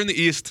 Next year in the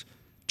East,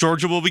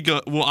 Georgia will be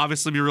good. Will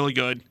obviously be really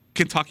good.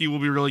 Kentucky will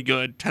be really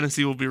good.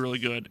 Tennessee will be really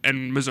good,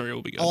 and Missouri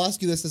will be good. I'll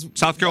ask you this: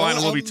 South Carolina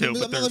will be too.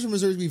 I'm not sure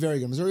Missouri will be very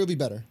good. Missouri will be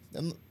better.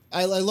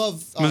 I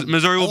love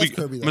Missouri will be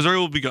Kirby, Missouri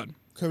will be good.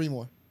 Kirby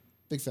Moore,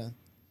 big fan.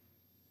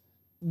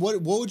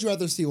 What would you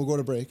rather see? We'll go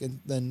to break and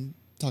then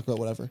talk about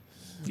whatever.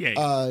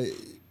 Yeah.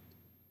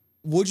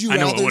 Would you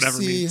rather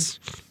see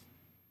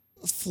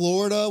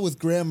Florida with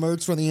Graham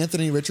Mertz run the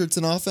Anthony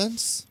Richardson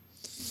offense,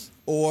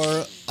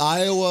 or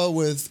Iowa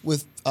with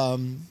I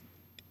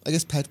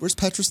guess where's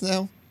Petrus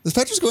now? Does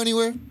Petrus go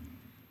anywhere?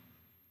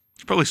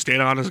 He probably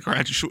stayed on as a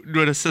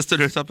graduate assistant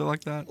or something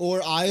like that.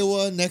 Or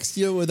Iowa next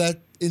year, where that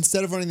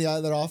instead of running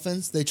that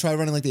offense, they try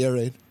running like the air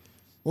raid.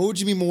 What would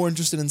you be more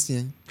interested in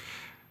seeing?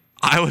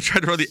 Iowa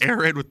tried to run the air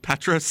raid with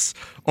Petrus,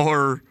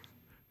 or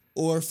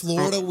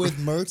Florida with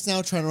Mertz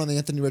now trying to run the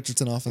Anthony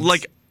Richardson offense.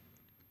 Like,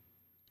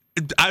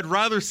 I'd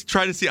rather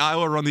try to see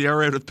Iowa run the air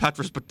raid with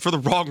Petrus, but for the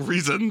wrong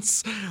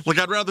reasons. Like,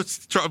 I'd rather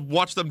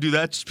watch them do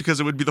that just because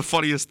it would be the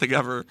funniest thing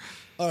ever.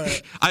 All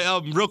right.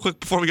 Real quick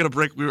before we get a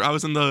break, I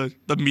was in the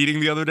meeting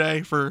the other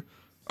day for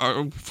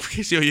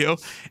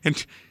KCOU,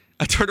 and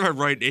I turned to my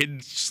right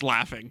and just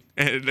laughing.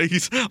 And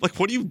he's like,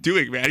 "What are you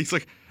doing, man?" He's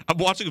like, "I'm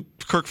watching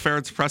Kirk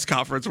Ferentz press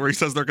conference where he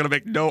says they're going to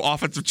make no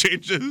offensive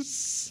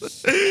changes."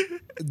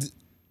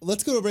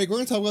 Let's go to a break. We're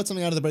going to talk about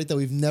something out of the break that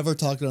we've never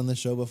talked about on this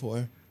show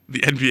before. The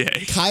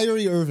NBA.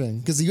 Kyrie Irving,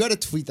 because you had a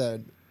tweet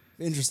that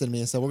interested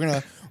me, so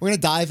we're gonna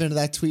dive into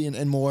that tweet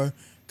and more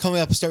coming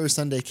up. Start with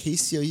Sunday,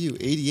 KCOU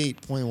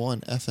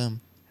 88.1 FM.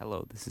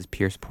 Hello, this is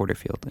Pierce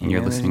Porterfield, and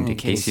you're listening to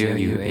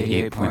KCOU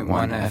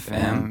 88.1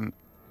 FM.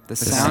 The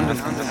sound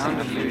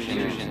of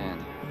fusion.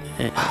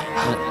 And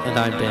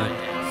I'm Dan.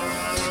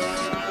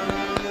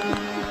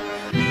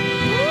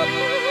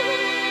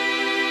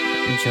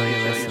 Enjoy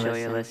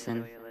your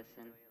listen.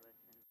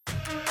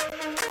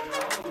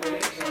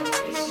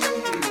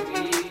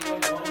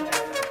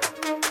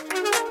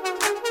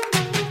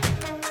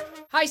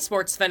 Hi,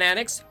 sports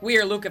fanatics. We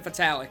are Luca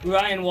Fatalik,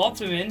 Ryan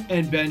Walterman,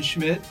 and Ben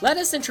Schmidt. Let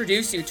us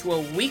introduce you to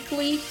a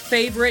weekly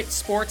favorite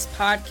sports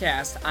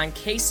podcast on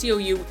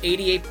KCOU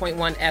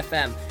 88.1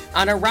 FM.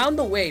 On Around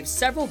the Waves,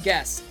 several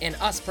guests and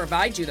us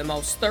provide you the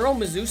most thorough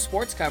Mizzou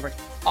sports coverage.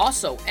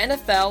 Also,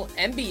 NFL,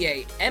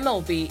 NBA,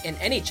 MLB, and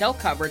NHL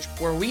coverage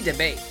where we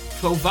debate.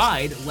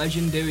 Provide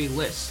legendary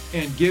lists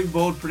and give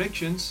bold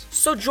predictions.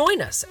 So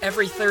join us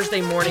every Thursday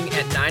morning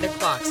at 9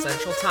 o'clock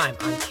Central Time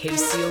on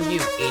KCOU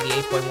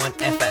 88.1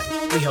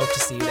 FM. We hope to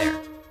see you there.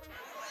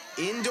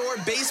 Indoor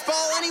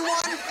baseball,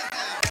 anyone?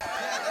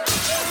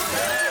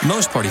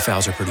 Most party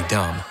fouls are pretty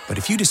dumb, but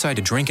if you decide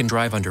to drink and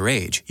drive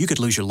underage, you could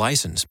lose your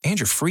license and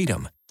your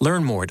freedom.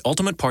 Learn more at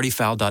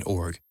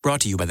ultimatepartyfoul.org.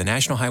 Brought to you by the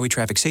National Highway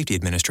Traffic Safety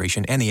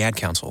Administration and the Ad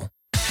Council.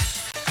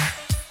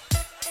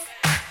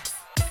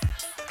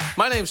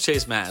 My name's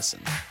Chase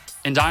Madison.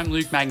 And I'm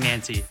Luke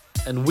Magnanti.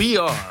 And we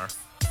are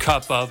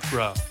Cup of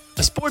Bro,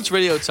 a sports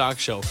radio talk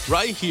show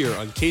right here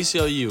on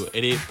KCOU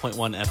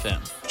 88.1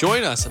 FM.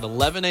 Join us at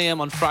 11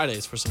 a.m. on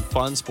Fridays for some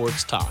fun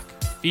sports talk.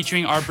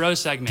 Featuring our Bro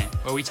segment,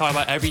 where we talk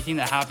about everything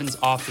that happens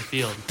off the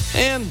field.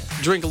 And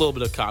drink a little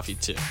bit of coffee,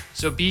 too.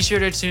 So be sure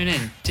to tune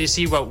in to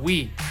see what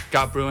we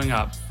got brewing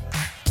up.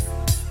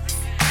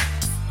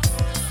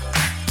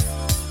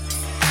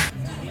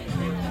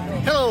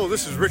 Hello,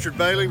 this is Richard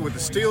Bailey with the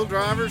Steel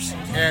Drivers,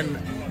 and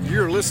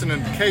you're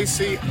listening to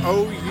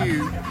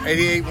KCOU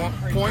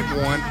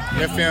 88.1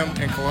 FM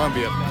in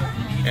Columbia.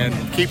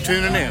 and keep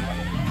tuning in.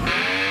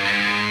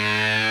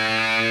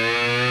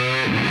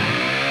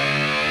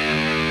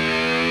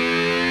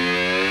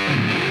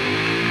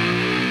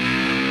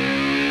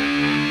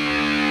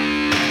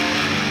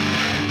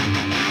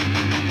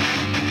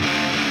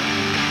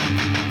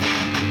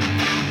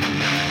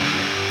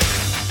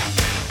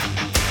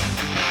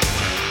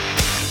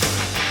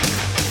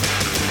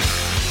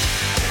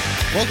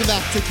 Welcome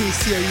back to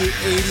KCOU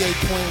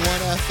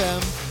 88.1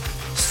 FM.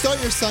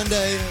 Start your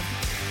Sunday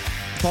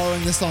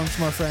borrowing this song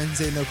from our friends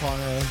Aiden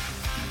O'Connor and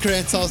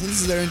Grant Salson.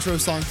 This is their intro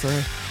song for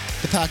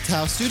The Packed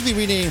House, due to be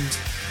renamed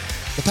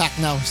The Packed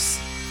Mouse.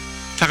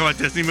 Talk about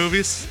Disney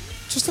movies?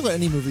 Just talk about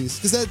any movies,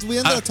 because we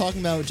ended up talking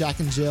about Jack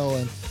and Jill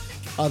and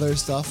other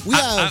stuff.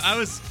 I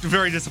was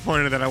very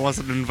disappointed that I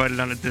wasn't invited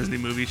on a Disney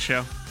movie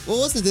show. Well,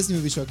 it wasn't a Disney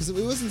movie show because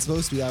it wasn't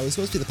supposed to be that. It was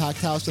supposed to be The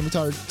Packed House. Then we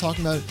started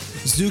talking about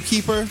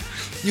Zookeeper.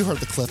 You heard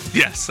the clip.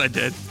 Yes, I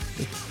did.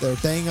 They're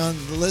banging on,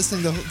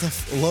 listening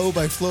to Low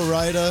by Flo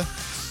Rida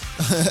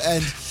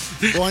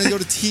and wanting to go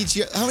to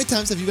TGI. How many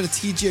times have you been to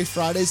TGI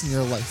Fridays in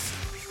your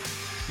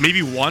life?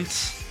 Maybe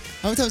once.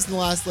 How many times in the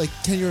last,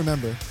 can you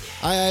remember?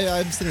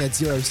 I'm sitting at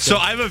 0 still.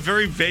 So I have a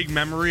very vague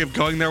memory of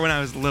going there when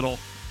I was little.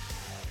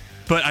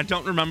 But I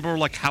don't remember,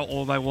 how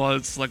old I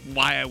was,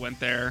 why I went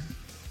there.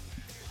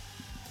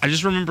 I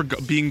just remember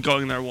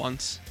going there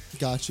once.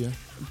 Gotcha.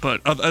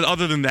 But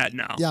other than that,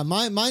 no. Yeah,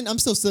 mine. I'm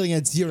still sitting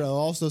at 0.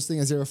 Also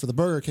sitting at 0 for the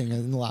Burger King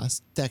in the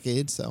last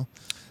decade. So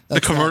the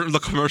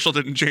commercial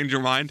didn't change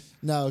your mind?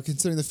 No,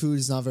 considering the food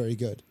is not very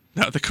good.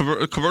 No, the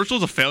commercial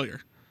is a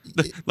failure.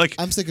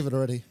 I'm sick of it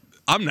already.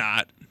 I'm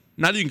not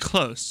even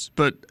close.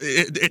 But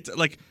it's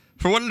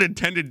for what it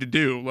intended to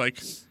do,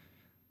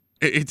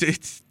 It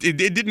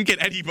didn't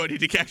get anybody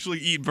to actually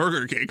eat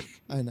Burger King.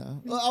 I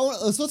know. Well,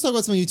 let's talk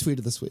about something you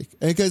tweeted this week,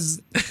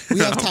 because we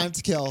have time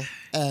to kill.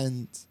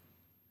 And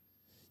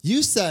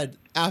you said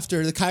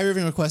after the Kyrie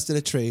Irving requested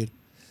a trade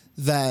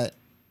that,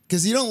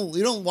 because you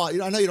don't watch.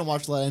 I know you don't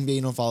watch a lot of NBA.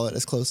 You don't follow it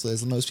as closely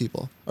as most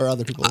people or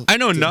other people. I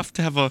know enough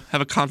to have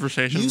a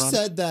conversation. You about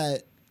said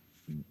that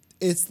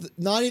it's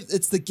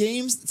the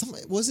games.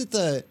 Was it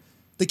the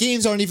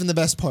games aren't even the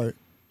best part?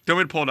 Do you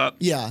want me to pull it up?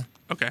 Yeah.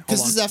 Okay, hold on.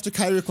 Because this is after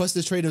Kyrie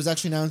requested a trade. It was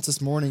actually announced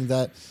this morning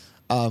that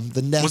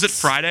the Nets... Was it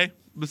Friday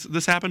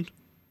this happened?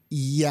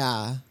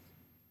 Yeah.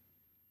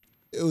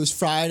 It was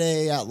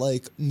Friday at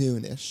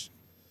noon-ish.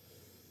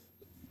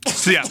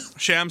 So yeah,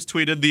 Shams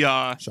tweeted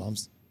the...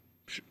 Shams.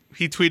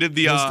 He tweeted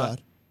the...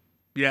 God.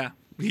 Yeah.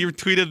 He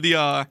tweeted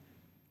the...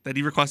 that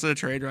he requested a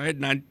trade, right?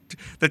 And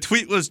the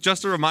tweet was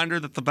just a reminder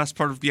that the best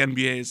part of the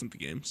NBA isn't the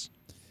games.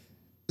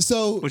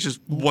 So... Which is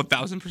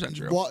 1,000%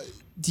 true.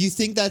 Do you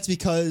think that's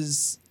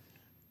because...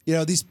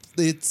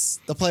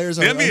 the players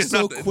are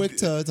so quick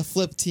to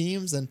flip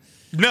teams and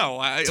turn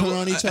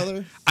on each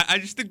other? I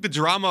just think the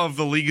drama of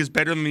the league is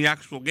better than the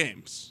actual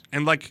games.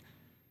 And,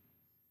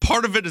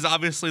 part of it is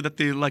obviously that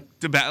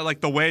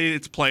the way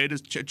it's played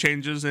is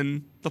changes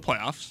in the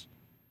playoffs,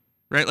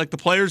 right? The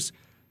players,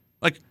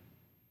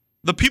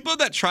 the people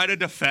that try to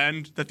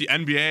defend that the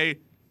NBA,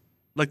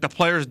 the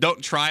players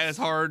don't try as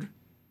hard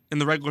in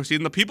the regular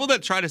season, the people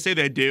that try to say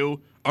they do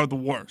are the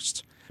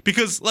worst.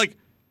 Because,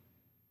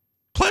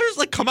 players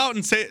come out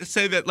and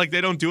say that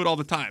they don't do it all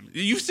the time.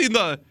 You've seen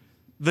the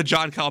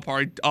John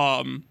Calipari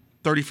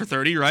 30 for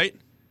 30, right?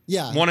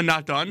 Yeah. One and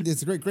not done.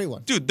 It's a great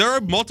one. Dude, there are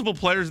multiple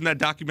players in that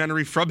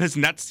documentary from his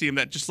Nets team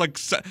that just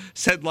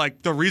said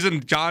the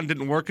reason John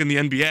didn't work in the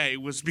NBA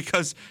was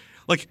because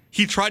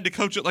he tried to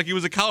coach it like he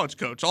was a college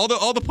coach. All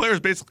the players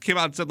basically came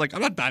out and said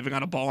I'm not diving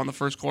on a ball in the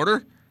first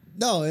quarter.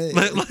 No,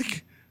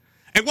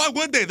 and why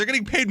would they? They're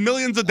getting paid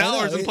millions of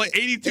dollars and play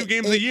 82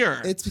 games a year.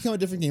 It's become a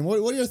different game. What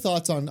are your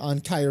thoughts on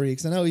Kyrie?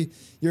 Because I know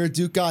you're a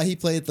Duke guy. He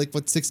played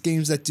 6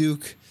 games at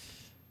Duke.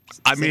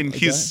 I mean,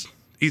 he's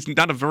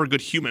not a very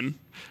good human.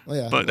 Oh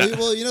yeah. But,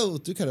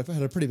 Duke had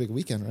a pretty big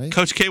weekend, right?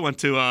 Coach K went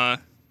to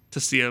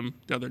see him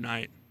the other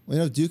night.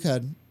 Well, Duke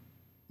had.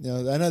 I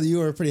know that you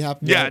were pretty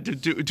happy. Yeah,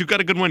 Duke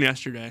got a good win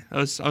yesterday. I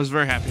was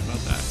very happy about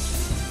that.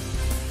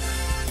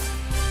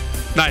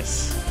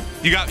 Nice.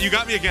 You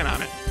got me again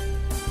on it.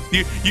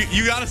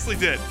 You honestly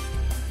did.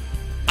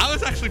 I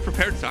was actually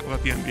prepared to talk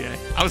about the NBA.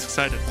 I was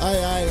excited.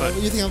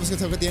 You think I was going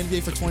to talk about the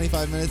NBA for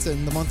 25 minutes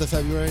in the month of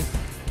February?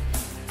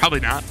 Probably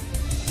not.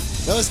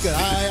 That was good.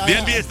 The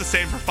NBA is the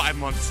same for 5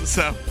 months,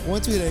 so.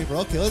 Once we hit April.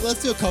 Okay,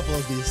 let's do a couple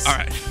of these. All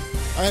right.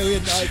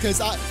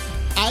 Because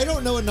I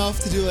don't know enough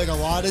to do a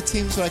lot of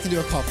teams, but I can do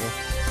a couple.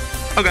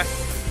 Okay.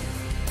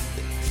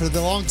 For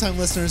the longtime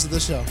listeners of the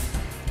show.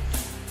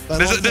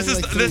 This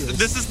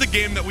is the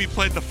game that we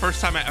played the first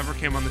time I ever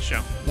came on the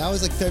show. That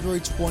was February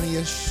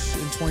 20-ish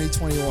in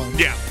 2021.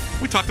 Yeah.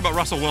 We talked about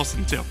Russell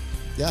Wilson, too.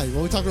 Yeah,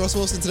 well, we talked to Russell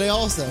Wilson today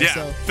also. Yeah,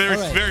 so,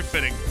 very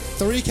fitting.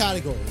 3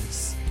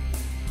 categories.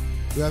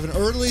 We have an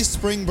early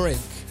spring break.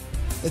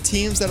 The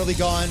teams that'll be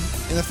gone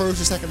in the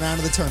first or second round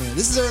of the tournament.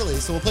 This is early,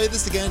 so we'll play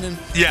this again in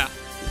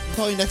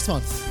probably next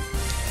month.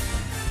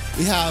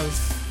 We have...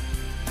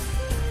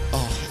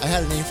 Oh, I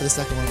had a name for the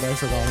second one, but I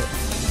forgot it.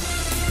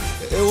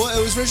 It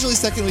was originally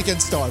second weekend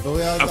start, but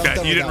we have... Okay,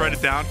 you didn't write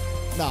it down?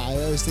 Nah,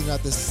 I was thinking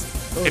about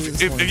this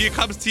this If morning. it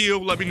comes to you,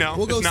 let me know.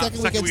 We'll go If not,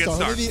 second weekend star.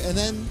 star. Maybe, and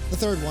then the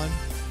third one.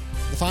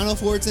 The Final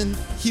Four, it's in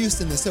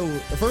Houston. So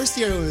the first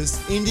year it was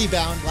Indy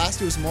bound.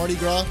 Last year was Mardi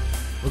Gras.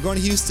 We're going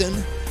to Houston,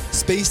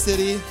 Space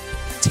City,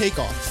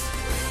 takeoff.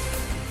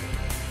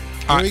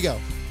 Here we go.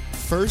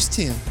 First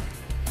team.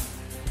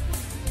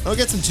 I'll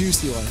get some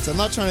juicy ones. I'm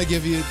not trying to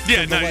give you.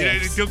 Yeah, the no,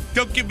 layups.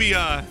 don't give me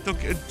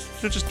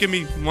don't just give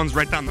me ones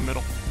right down the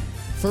middle.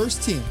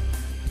 First team.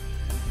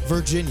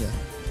 Virginia.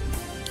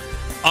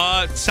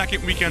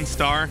 Second weekend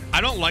star.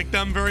 I don't like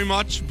them very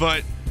much,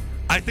 but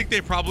I think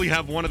they probably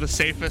have one of the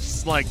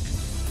safest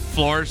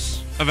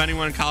floors of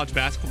anyone in college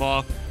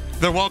basketball.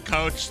 They're well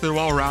coached. They're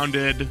well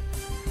rounded.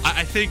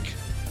 I think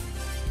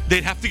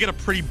they'd have to get a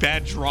pretty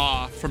bad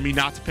draw for me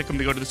not to pick them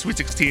to go to the Sweet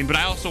 16, but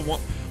I also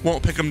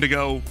won't pick them to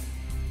go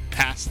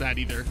past that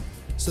either.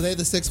 So they had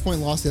the 6-point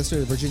loss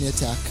yesterday to Virginia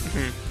Tech.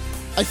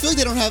 Mm-hmm. I feel like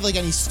they don't have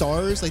any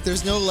stars.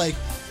 There's no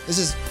this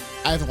is.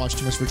 I haven't watched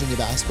too much Virginia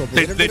basketball,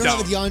 but they don't have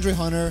a DeAndre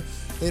Hunter.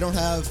 They don't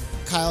have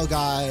Kyle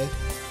Guy.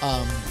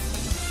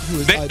 Who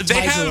is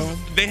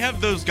they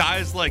have those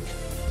guys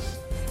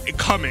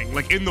coming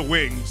in the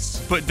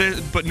wings,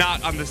 but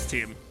not on this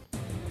team.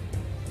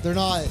 They're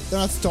not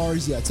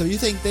stars yet. So you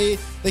think they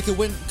could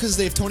win because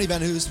they have Tony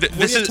Bennett, who's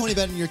Tony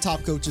Bennett, your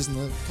top coaches in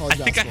the college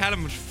basketball. I think I had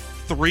him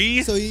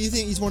 3. So you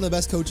think he's one of the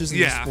best coaches in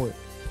the sport?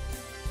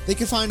 They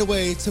could find a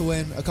way to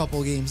win a couple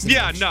of games.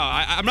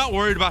 I'm not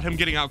worried about him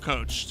getting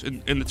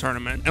outcoached in the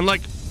tournament. And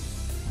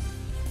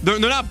they're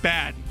not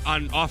bad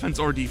on offense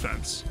or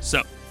defense.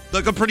 So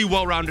a pretty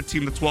well-rounded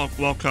team that's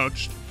well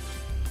coached.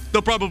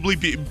 They'll probably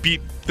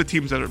beat the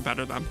teams that are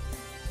better than them.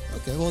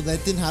 Okay, well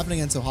that didn't happen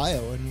against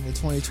Ohio in the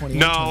 2021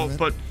 tournament.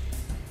 But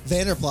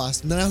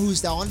Vanderplas. Now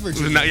who's down on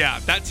Virginia?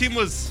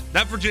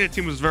 That Virginia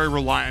team was very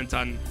reliant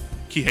on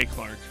Kihei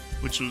Clark,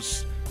 which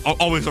was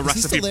always a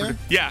recipe. He still there?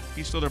 Yeah,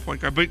 he's still their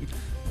point guard, but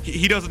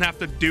he doesn't have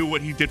to do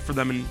what he did for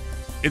them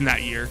in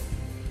that year.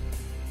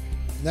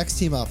 Next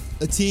team up,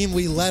 the team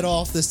we led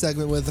off this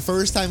segment with the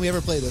first time we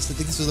ever played this. I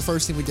think this was the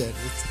first team we did.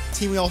 It's a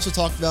team we also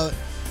talked about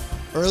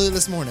earlier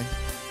this morning,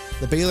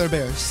 the Baylor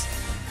Bears.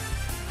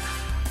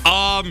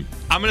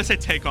 I'm gonna say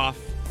takeoff.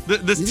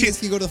 This you team think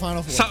can go to the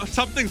Final Four.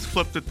 Something's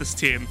flipped with this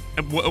team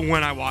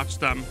when I watch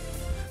them.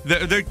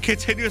 They're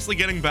continuously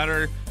getting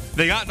better.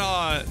 They got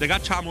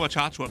Chamua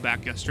Chachua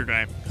back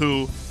yesterday,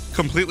 who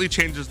completely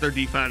changes their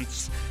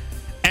defense.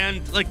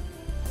 And I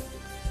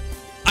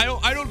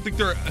don't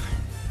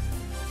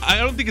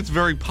think it's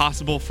very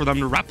possible for them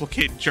to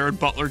replicate Jared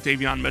Butler,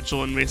 Davion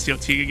Mitchell, and Maceo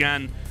Teague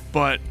again.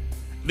 But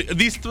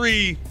these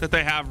three that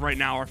they have right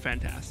now are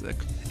fantastic,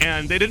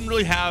 and they didn't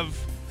really have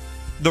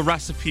the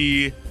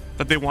recipe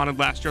that they wanted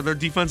last year. Their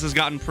defense has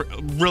gotten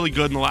really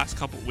good in the last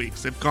couple of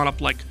weeks. They've gone up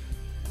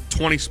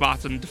 20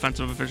 spots in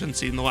defensive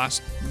efficiency in the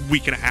last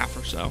week and a half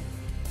or so.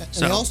 And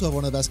they also have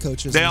one of the best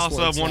coaches. They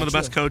also have one of the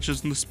best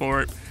coaches in the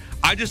sport.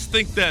 I just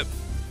think that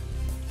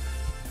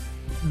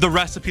the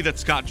recipe that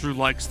Scott Drew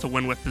likes to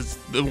win with is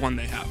the one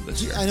they have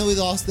this year. I know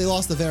they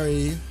lost a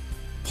very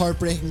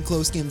heartbreaking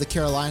close game to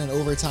Carolina in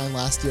overtime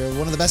last year.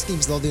 One of the best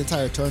games of the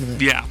entire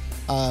tournament. Yeah.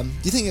 Do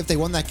you think if they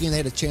won that game, they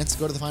had a chance to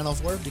go to the Final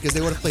Four? Because they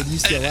would have played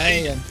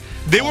UCLA.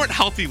 They weren't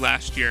healthy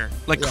last year.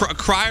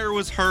 Cryer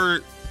was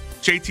hurt.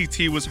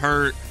 JTT was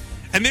hurt.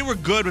 And they were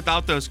good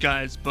without those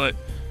guys. But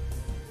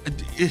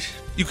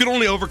you can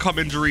only overcome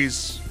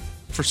injuries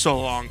for so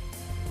long.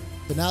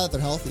 But now that they're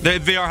healthy.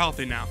 They are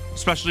healthy now,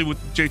 especially with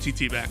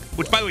JTT back.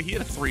 Which, by the way, he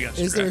had a 3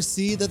 yesterday. Is there a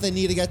seed that they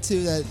need to get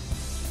to that?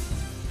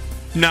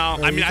 No,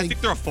 I think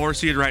they're a 4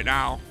 seed right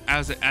now,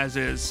 as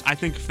is. I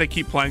think if they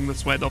keep playing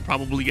this way, they'll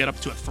probably get up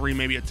to a 3,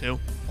 maybe a 2.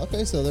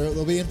 Okay, so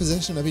they'll be in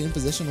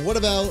position. What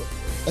about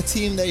a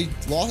team they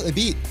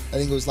beat? I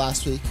think it was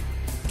last week,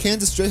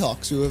 Kansas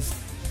Jayhawks, who have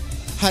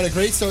had a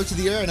great start to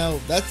the year. I know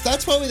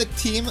that's probably the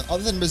team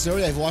other than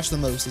Missouri I've watched the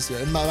most this year.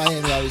 And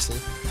Miami, obviously.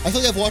 I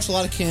feel like I've watched a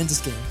lot of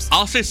Kansas games.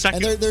 I'll say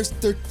second. And they're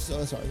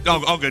sorry.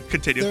 Oh, good.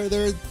 Continue.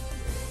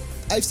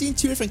 I've seen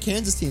 2 different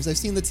Kansas teams. I've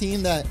seen the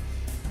team that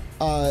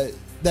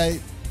they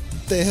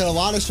hit a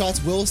lot of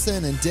shots.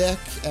 Wilson and Dick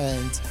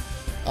and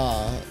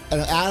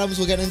Adams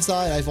will get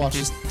inside. I've watched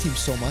this team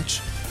so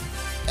much.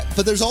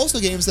 But there's also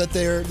games that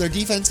they're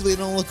defensively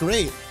don't look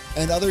great,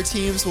 and other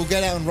teams will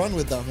get out and run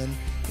with them, and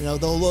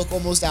they'll look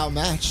almost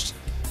outmatched.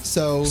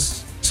 So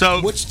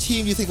which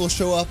team do you think will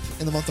show up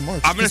in the month of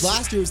March? Because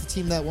last year was the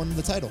team that won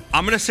the title.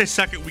 I'm going to say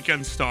second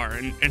weekend star,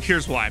 and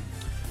here's why.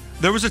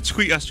 There was a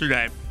tweet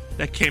yesterday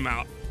that came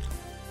out,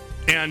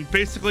 and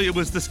basically it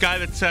was this guy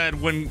that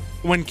said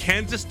when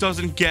Kansas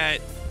doesn't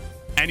get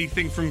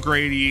anything from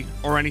Grady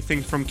or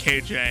anything from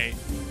KJ,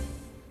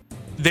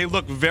 they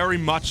look very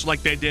much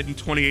like they did in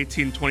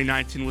 2018,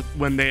 2019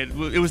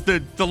 it was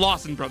the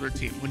Lawson brother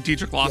team when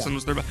Dedrick Lawson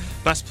was their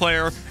best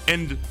player.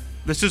 And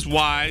this is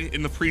why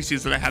in the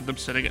preseason I had them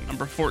sitting at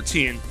number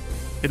 14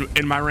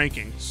 in my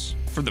rankings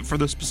for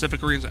the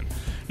specific reason.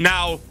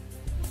 Now,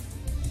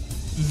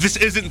 this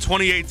isn't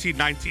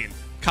 2018-19.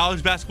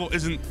 College basketball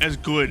isn't as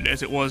good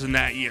as it was in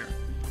that year,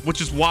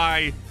 which is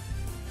why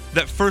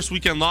that first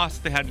weekend loss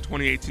they had in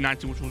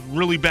 2018-19, which was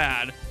really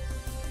bad,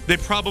 they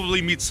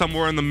probably meet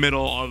somewhere in the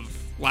middle of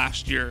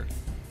last year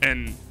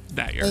and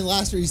that year. And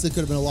last year easily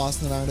could have been a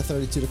loss in the round of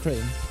 32 to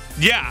Creighton.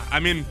 Yeah, I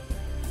mean,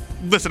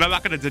 listen, I'm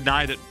not going to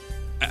deny that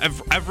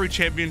every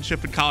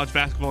championship in college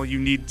basketball, you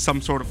need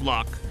some sort of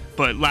luck.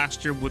 But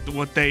last year, with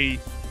what they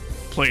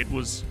played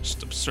was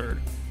just absurd.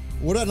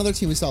 What about another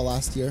team we saw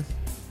last year?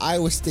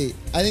 Iowa State.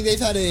 I think they've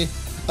had a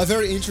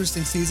very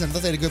interesting season. I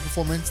thought they had a good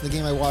performance in the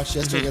game I watched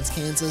yesterday against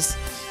Kansas.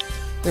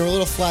 They were a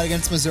little flat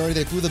against Missouri.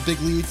 They blew the big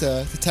lead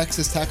to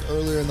Texas Tech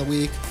earlier in the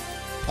week.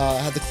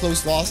 Had the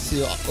close loss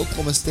to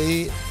Oklahoma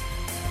State.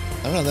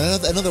 I don't know.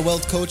 Another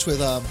Weld coach with...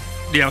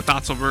 with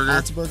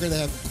Otzelberger. They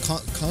have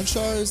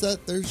Conchar, is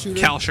that their shooter?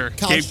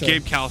 Kalsher.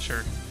 Gabe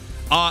Kalsher.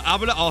 I'm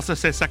going to also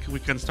say second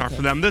weekend start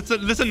for them. This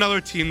is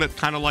another team that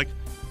kind of like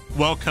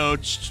well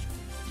coached,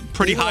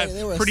 pretty high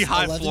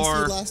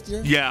floor. Last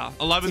year? Yeah,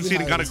 11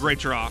 seed and got a great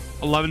draw.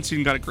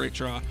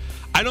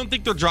 I don't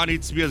think their draw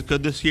needs to be as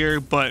good this year,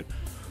 but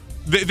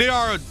they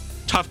are a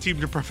tough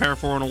team to prepare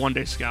for on a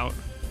one-day scout.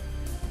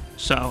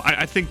 So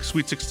I think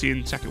Sweet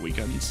 16 second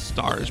weekend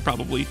star is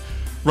probably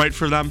right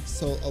for them.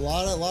 So a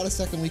lot of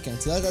second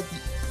weekends. So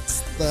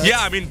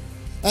I mean,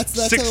 that's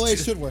how the way it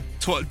should work.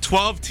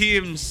 12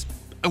 teams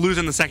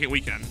losing the second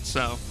weekend.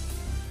 So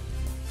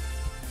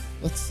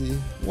let's see.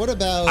 What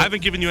about? I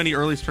haven't given you any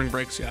early spring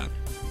breaks yet.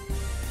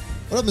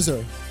 What about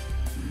Missouri?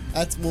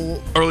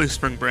 Early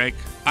spring break.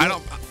 Yeah.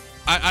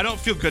 I don't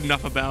feel good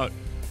enough about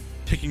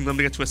picking them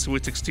to get to a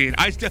Sweet 16.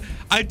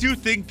 I do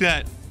think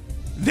that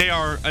they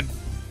are a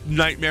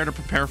nightmare to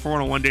prepare for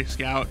on a one-day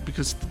scout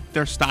because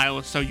their style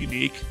is so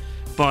unique.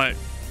 But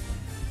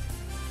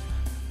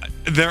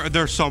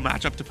they're so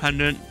matchup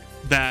dependent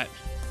that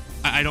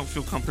I don't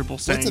feel comfortable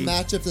saying. What's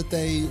a matchup that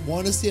they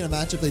want to see and a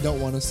matchup they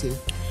don't want to see?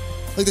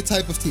 Like the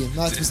type of team,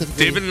 not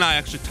specifically. David and I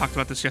actually talked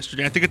about this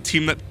yesterday. I think a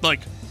team that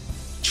like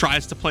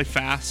tries to play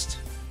fast,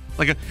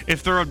 like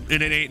if they're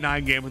in an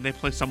 8-9 game and they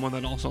play someone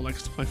that also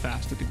likes to play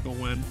fast, I think they'll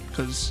win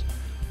because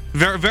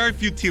very, very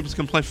few teams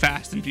can play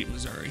fast and beat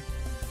Missouri.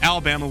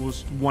 Alabama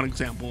was one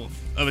example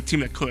of a team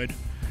that could.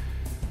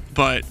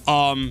 But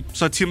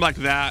so a team like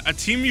that, a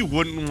team you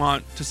wouldn't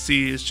want to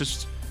see is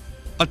just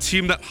a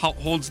team that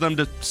holds them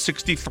to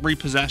 63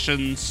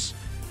 possessions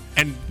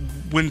and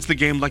wins the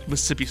game like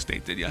Mississippi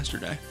State did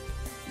yesterday.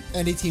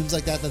 Any teams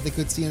like that they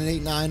could see in an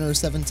 8-9 or a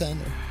 7-10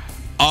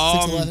 or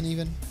 6-11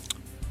 even?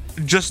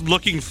 Just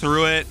looking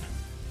through it,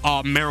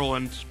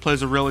 Maryland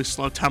plays a really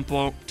slow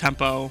tempo.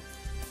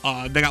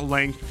 They got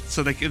length,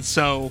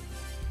 so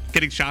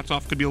getting shots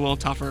off could be a little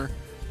tougher.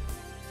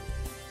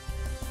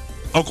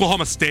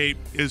 Oklahoma State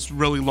is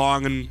really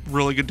long and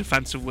really good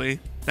defensively.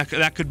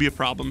 That could be a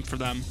problem for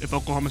them if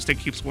Oklahoma State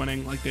keeps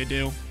winning like they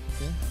do.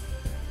 Okay.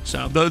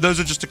 So those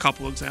are just a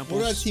couple examples.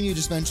 What about a team you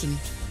just mentioned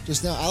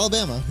just now,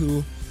 Alabama,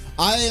 who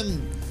I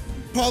am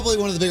probably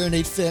one of the bigger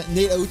Nate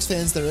Oates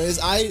fans there is.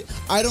 I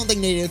don't think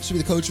Nate Oates should be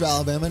the coach of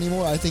Alabama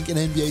anymore. I think an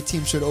NBA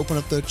team should open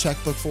up the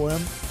checkbook for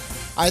him.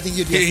 I think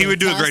he would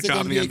do a great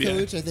job in the NBA.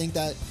 Coach. I think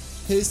that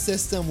his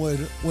system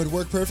would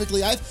work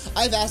perfectly.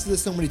 I've asked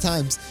this so many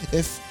times.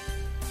 If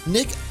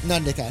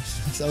not Nick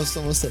Adams. I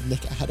almost said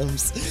Nick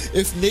Adams.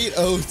 If Nate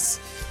Oates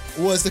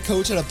was the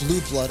coach at a Blue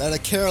Blood, at a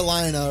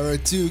Carolina or a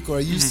Duke or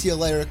a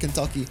UCLA or a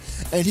Kentucky,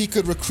 and he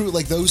could recruit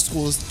like those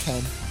schools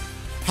can,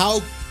 how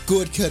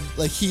good could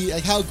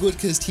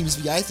his teams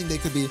be? I think they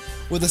could be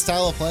with a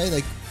style of play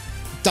like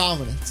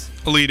dominant.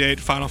 Elite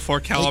Eight, Final Four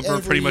caliber,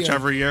 pretty much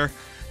every year.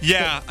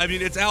 Yeah, I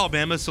mean it's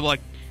Alabama, so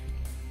like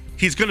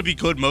he's going to be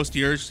good most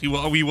years.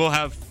 We will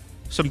have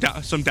some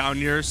down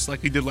years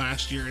like he did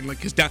last year, and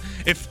like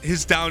if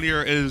his down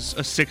year is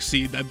a 6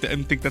 seed, I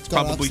think that's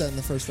probably upset in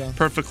the first round.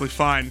 Perfectly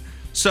fine.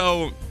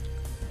 So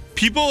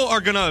people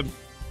are gonna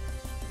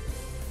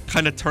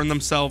kind of turn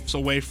themselves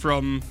away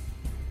from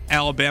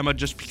Alabama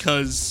just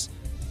because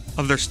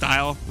of their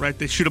style, right?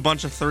 They shoot a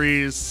bunch of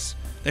threes,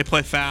 they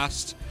play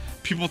fast.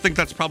 People think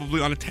that's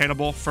probably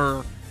unattainable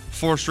for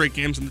 4 straight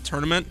games in the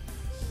tournament.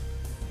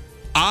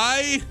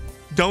 I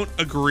don't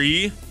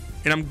agree,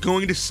 and I'm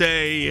going to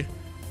say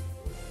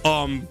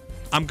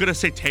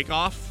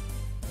takeoff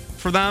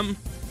for them,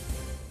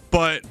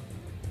 but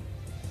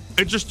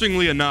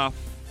interestingly enough,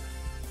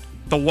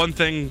 the one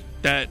thing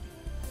that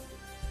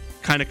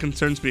kind of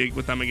concerns me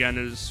with them again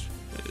is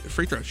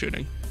free throw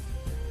shooting,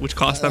 which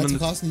cost them in the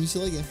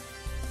UCLA game.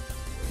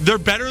 They're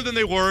better than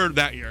they were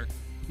that year.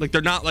 Like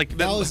they're not like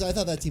I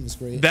thought that team was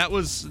great. That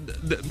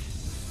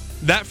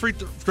free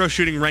throw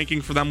shooting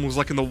ranking for them was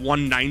like in the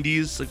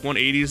 190s, like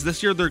 180s.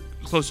 This year they're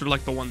closer to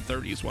like the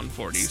 130s,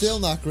 140s. Still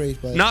not great,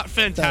 but not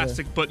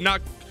fantastic, but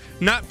not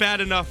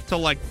bad enough to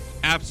like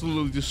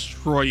absolutely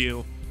destroy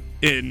you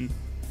in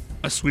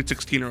a Sweet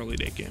 16 or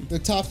Elite 8 game. Their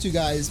top 2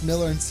 guys,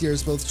 Miller and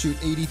Sears, both shoot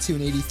 82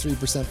 and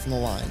 83% from the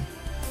line.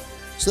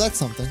 So that's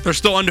something. They're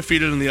still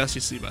undefeated in the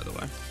SEC, by the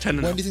way.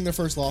 10-0. When do you think their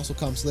first loss will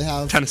come? So they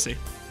have Tennessee.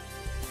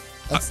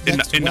 That's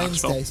next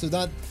Wednesday.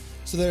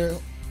 So they're.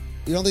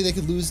 You don't think they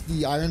could lose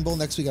the Iron Bowl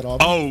next week at Auburn?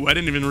 Oh, I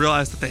didn't even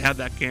realize that they had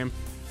that game.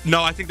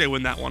 No, I think they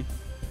win that one.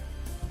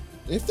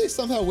 If they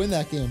somehow win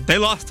that game. They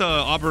lost to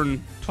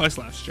Auburn twice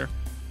last year.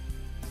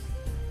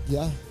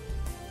 Yeah.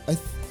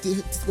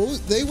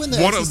 They win the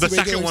The SEC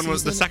second regular one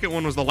was the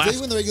Did last. they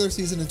win the regular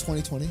season in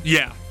 2020?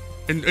 Yeah,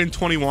 in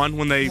 21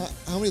 when they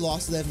How many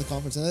losses did they have in the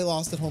conference? And they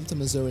lost at home to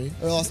Missouri.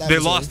 Or lost at they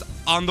Missouri. lost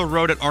on the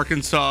road at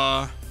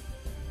Arkansas.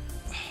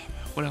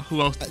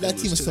 Who else? That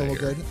team was so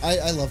good.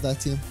 I love that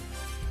team.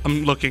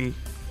 I'm looking.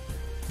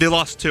 They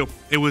lost 2.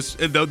 It was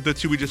the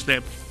 2 we just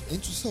named.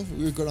 Interesting.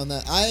 We were good on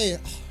that.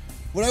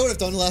 What I would have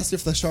done last year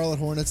for the Charlotte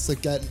Hornets to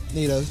get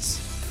Nate Oates,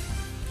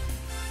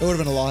 it would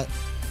have been a lot.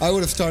 I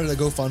would have started a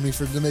GoFundMe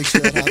to make sure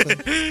that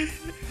happened.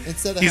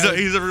 Instead of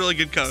he's a really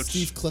good coach.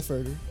 Steve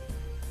Clifford.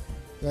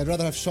 I'd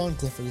rather have Sean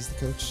Clifford as the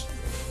coach.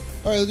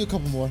 All right, we'll do a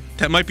couple more.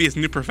 That might be his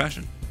new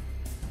profession.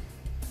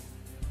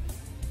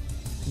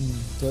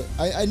 But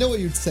I know what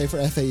you'd say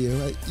for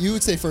FAU. You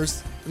would say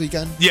first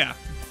weekend? Yeah.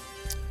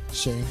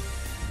 Shame.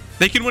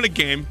 They can win a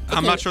game.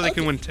 I'm not sure they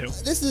can win 2.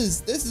 This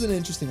is an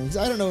interesting one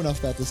because I don't know enough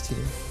about this team.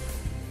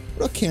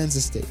 What about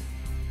Kansas State?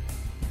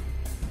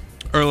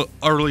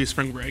 Early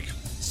spring break.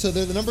 So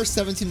they're the number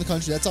 7 team in the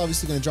country. That's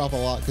obviously going to drop a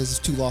lot because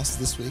there's 2 losses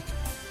this week.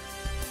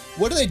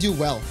 What do they do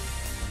well?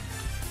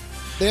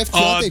 They have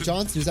Keontae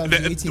Johnson who's out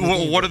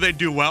 18. What do they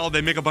do well?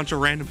 They make a bunch of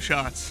random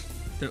shots.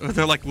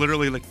 They're like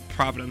literally like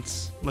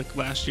Providence, like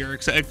last year,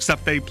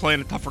 except they play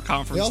in a tougher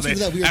conference. They also do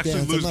that weird actually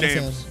dance. lose I'm not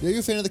games. a fan. Are you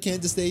a fan of the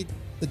Kansas State,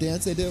 the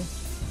dance they do?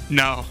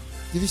 No.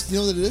 Do you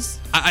know what it is?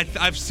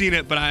 I've seen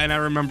it, but I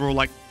remember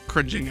like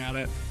cringing at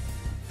it.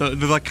 The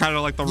like kind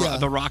of like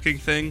the rocking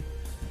thing.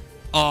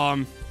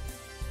 I'm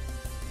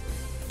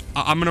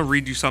gonna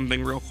read you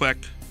something real quick.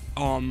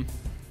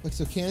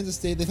 So Kansas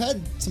State, they've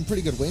had some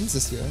pretty good wins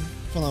this year,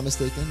 if I'm not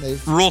mistaken.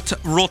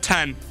 Rule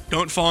 10: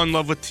 don't fall in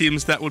love with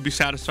teams that would be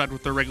satisfied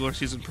with their regular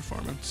season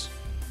performance.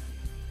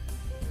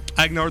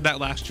 I ignored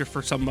that last year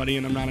for somebody,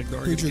 and I'm not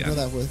ignoring it again. Who'd you ignore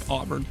that with?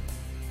 Auburn.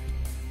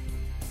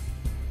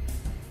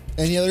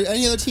 Any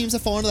other teams that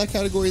fall into that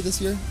category this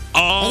year?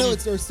 I know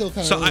they're still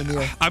kind of early in the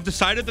year. I've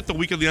decided that the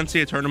week of the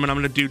NCAA tournament, I'm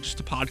going to do just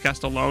a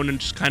podcast alone and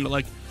just kind of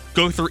like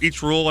go through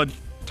each rule and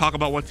talk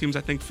about what teams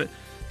I think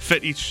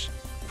fit each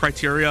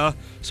criteria.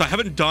 So I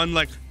haven't done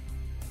like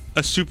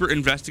a super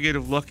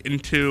investigative look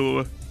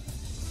into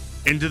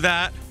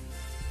that.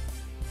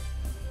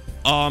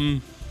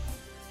 I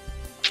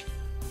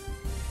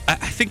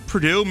think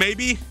Purdue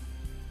maybe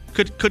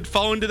could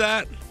fall into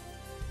that.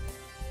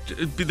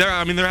 They're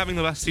having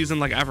the best season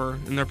like ever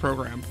in their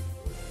program.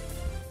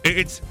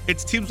 It's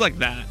teams like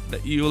that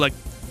you like.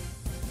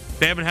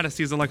 They haven't had a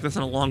season like this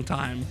in a long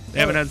time. They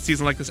haven't had a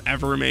season like this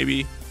ever,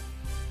 maybe.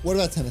 What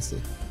about Tennessee?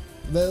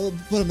 We'll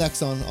put them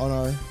next on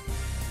our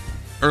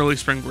early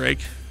spring break.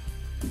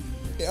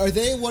 Are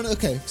they one?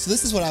 Okay, so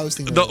this is what I was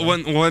thinking.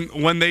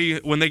 When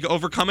they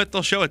overcome it,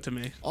 they'll show it to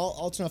me.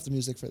 I'll turn off the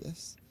music for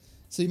this.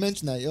 So you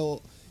mentioned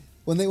that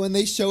when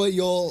they show it,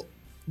 you'll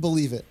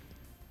believe it.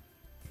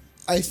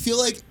 I feel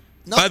like.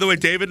 By the way,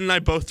 David and I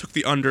both took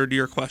the under to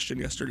your question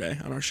yesterday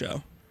on our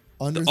show.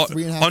 Under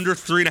 3.5. Under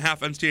 3.5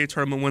 NCAA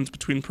tournament wins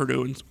between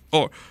Purdue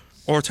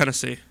or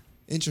Tennessee.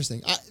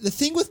 Interesting. The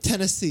thing with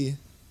Tennessee,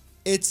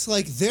 it's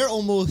like they're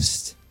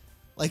almost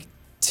like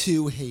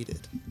too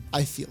hated.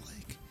 I feel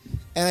like,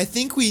 and I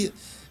think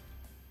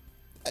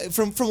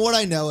from what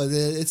I know,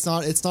 it's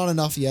not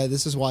enough yet.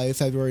 This is why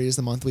February is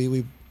the month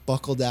we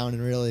buckle down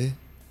and really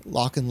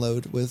lock and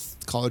load with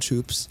college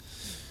hoops.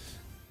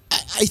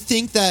 I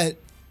think that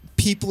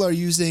people are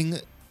using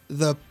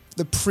the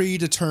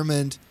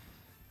predetermined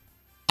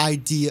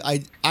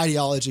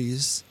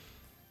ideologies.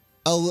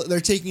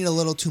 They're taking it a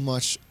little too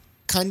much,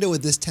 kind of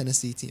with this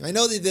Tennessee team. I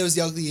know that there was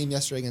the ugly game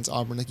yesterday against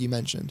Auburn, like you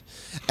mentioned,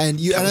 and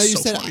I know you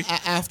said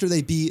after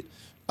they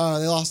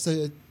lost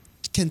to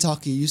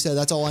Kentucky, you said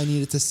that's all I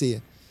needed to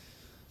see.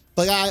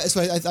 But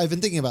I've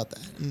been thinking about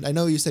that. And I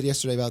know you said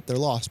yesterday about their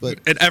loss, but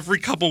and every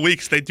couple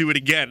weeks they do it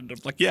again. And I'm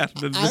like, yeah.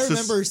 I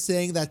remember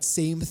saying that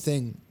same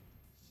thing.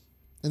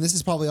 And this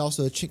is probably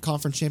also a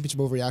conference championship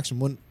overreaction.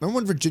 Remember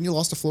when Virginia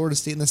lost to Florida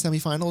State in the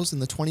semifinals in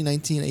the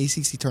 2019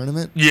 ACC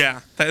tournament? Yeah,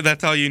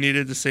 that's all you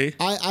needed to see.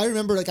 I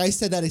remember, I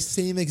said that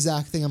same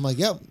exact thing. I'm like,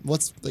 yeah,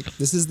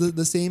 this is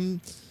the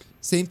same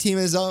team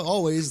as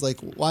always. Like,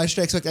 why should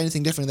I expect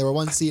anything different? They were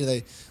 1 seed.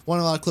 They won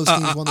a lot of close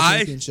games, won the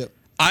championship.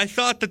 I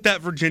thought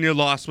that Virginia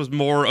loss was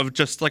more of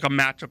just like a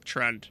matchup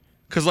trend.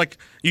 Because,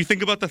 you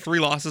think about the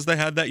 3 losses they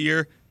had that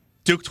year,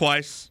 Duke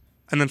twice,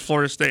 and then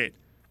Florida State.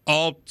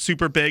 All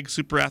super big,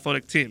 super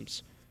athletic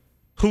teams.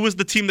 Who was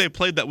the team they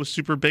played that was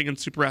super big and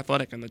super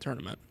athletic in the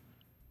tournament?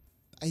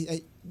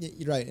 You're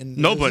right. And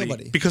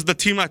nobody. Because the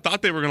team I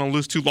thought they were going to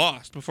lose to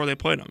lost before they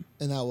played them.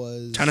 And that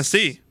was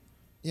Tennessee.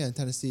 Yeah, and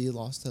Tennessee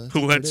lost to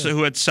who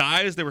had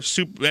size. They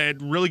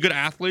had really good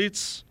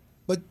athletes.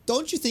 But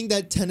don't you think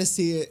that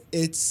Tennessee?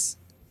 If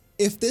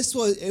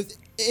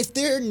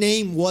their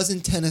name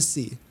wasn't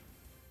Tennessee.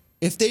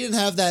 If they didn't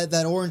have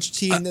that orange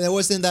team, there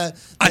wasn't that.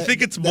 I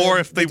think it's more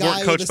if they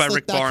weren't coached by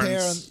Rick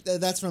Barnes.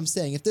 That's what I'm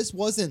saying. If this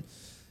wasn't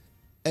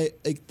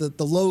the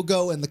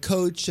logo and the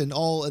coach and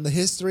the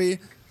history,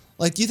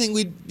 do you think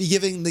we'd be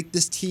giving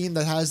this team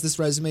that has this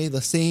resume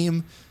the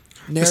same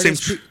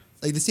narrative,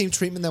 the same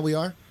treatment that we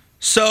are?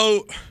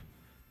 So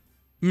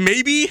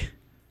maybe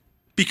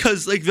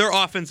because like their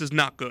offense is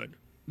not good.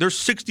 They're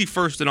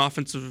 61st in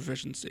offensive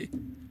efficiency.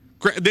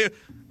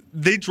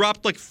 They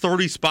dropped like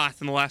 30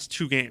 spots in the last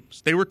 2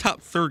 games. They were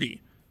top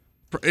 30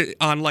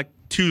 on like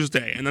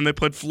Tuesday, and then they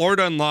played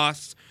Florida and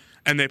lost,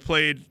 and they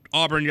played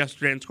Auburn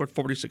yesterday and scored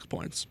 46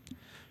 points.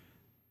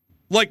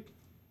 Like,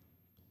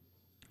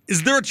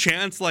 is there a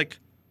chance like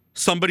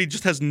somebody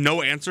just has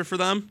no answer for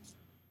them?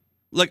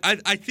 Like,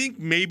 I think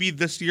maybe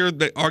this year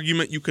the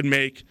argument you could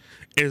make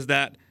is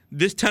that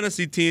this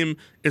Tennessee team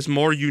is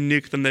more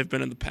unique than they've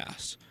been in the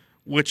past,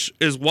 which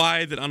is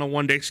why that on a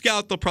one-day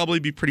scout they'll probably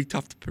be pretty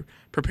tough to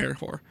prepare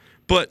for.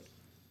 But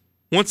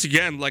once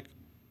again, like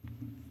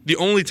the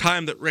only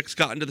time that Rick's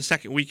gotten to the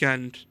second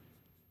weekend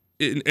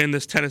in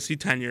this Tennessee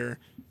tenure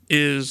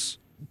is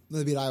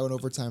they beat Iowa in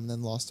overtime and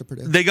then lost to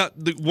Purdue. They got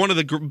one of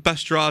the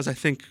best draws I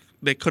think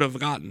they could have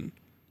gotten.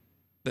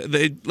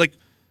 They like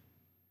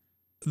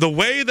the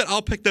way that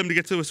I'll pick them to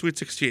get to a Sweet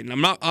 16.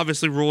 I'm not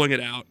obviously ruling it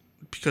out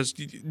because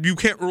you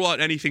can't rule out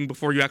anything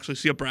before you actually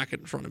see a bracket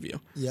in front of you.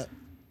 Yep.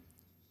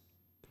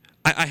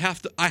 They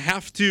have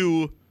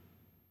to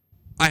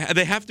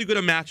get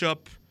a matchup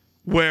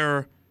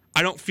where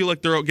I don't feel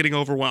like they're getting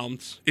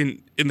overwhelmed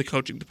in the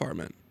coaching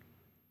department.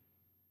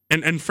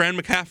 And Fran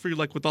McCaffrey,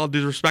 like with all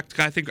due respect,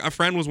 I think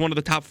Fran was one of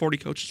the top 40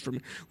 coaches from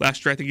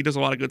last year. I think he does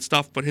a lot of good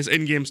stuff, but his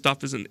in-game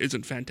stuff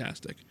isn't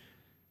fantastic.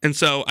 And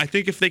so I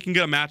think if they can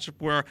get a matchup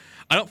where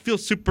I don't feel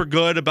super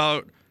good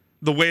about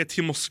the way a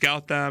team will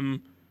scout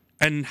them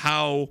and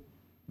how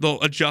they'll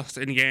adjust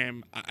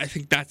in-game, I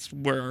think that's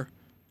where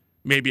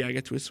maybe I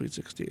get to a Sweet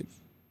 16.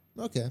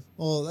 Okay.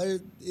 Well,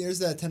 here's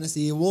that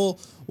Tennessee. We'll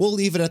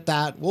leave it at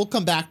that. We'll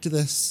come back to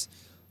this.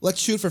 Let's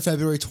shoot for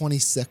February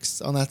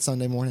 26th on that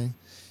Sunday morning.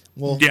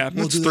 We'll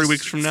that's 3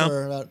 weeks from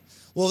now.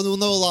 We'll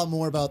know a lot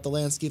more about the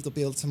landscape. They'll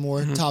be able to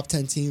more top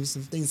 10 teams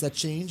and things that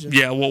change. And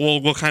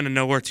we'll kind of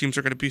know where teams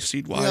are going to be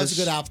seed-wise. Yeah, that was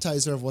a good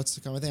appetizer of what's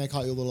to come. I think I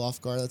caught you a little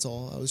off guard. That's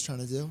all I was trying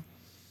to do.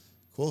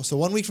 Cool. So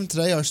 1 week from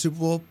today, our Super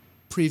Bowl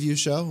preview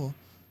show.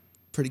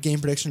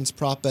 Game predictions,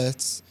 prop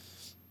bets.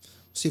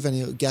 See if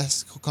any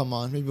guests will come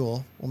on. Maybe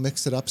we'll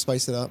mix it up,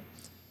 spice it up.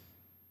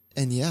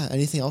 And yeah,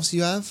 anything else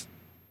you have?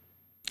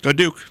 Go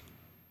Duke.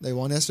 They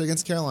won yesterday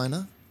against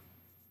Carolina.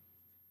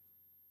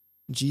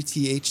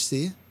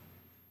 GTHC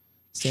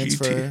stands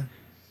for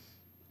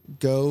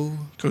Go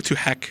to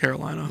Heck,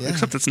 Carolina. Yeah.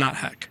 Except it's not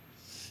Heck.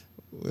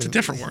 It's a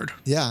different word.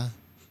 Yeah.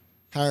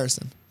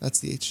 Harrison. That's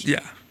the H. Yeah.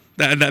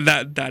 That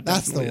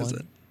That's the one. Is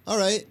it. All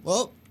right.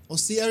 Well, we'll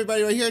see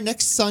everybody right here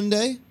next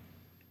Sunday.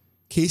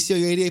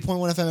 KCOU 88.1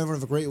 FM. Everyone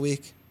have a great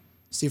week.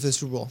 See you for the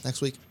Super Bowl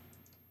next week.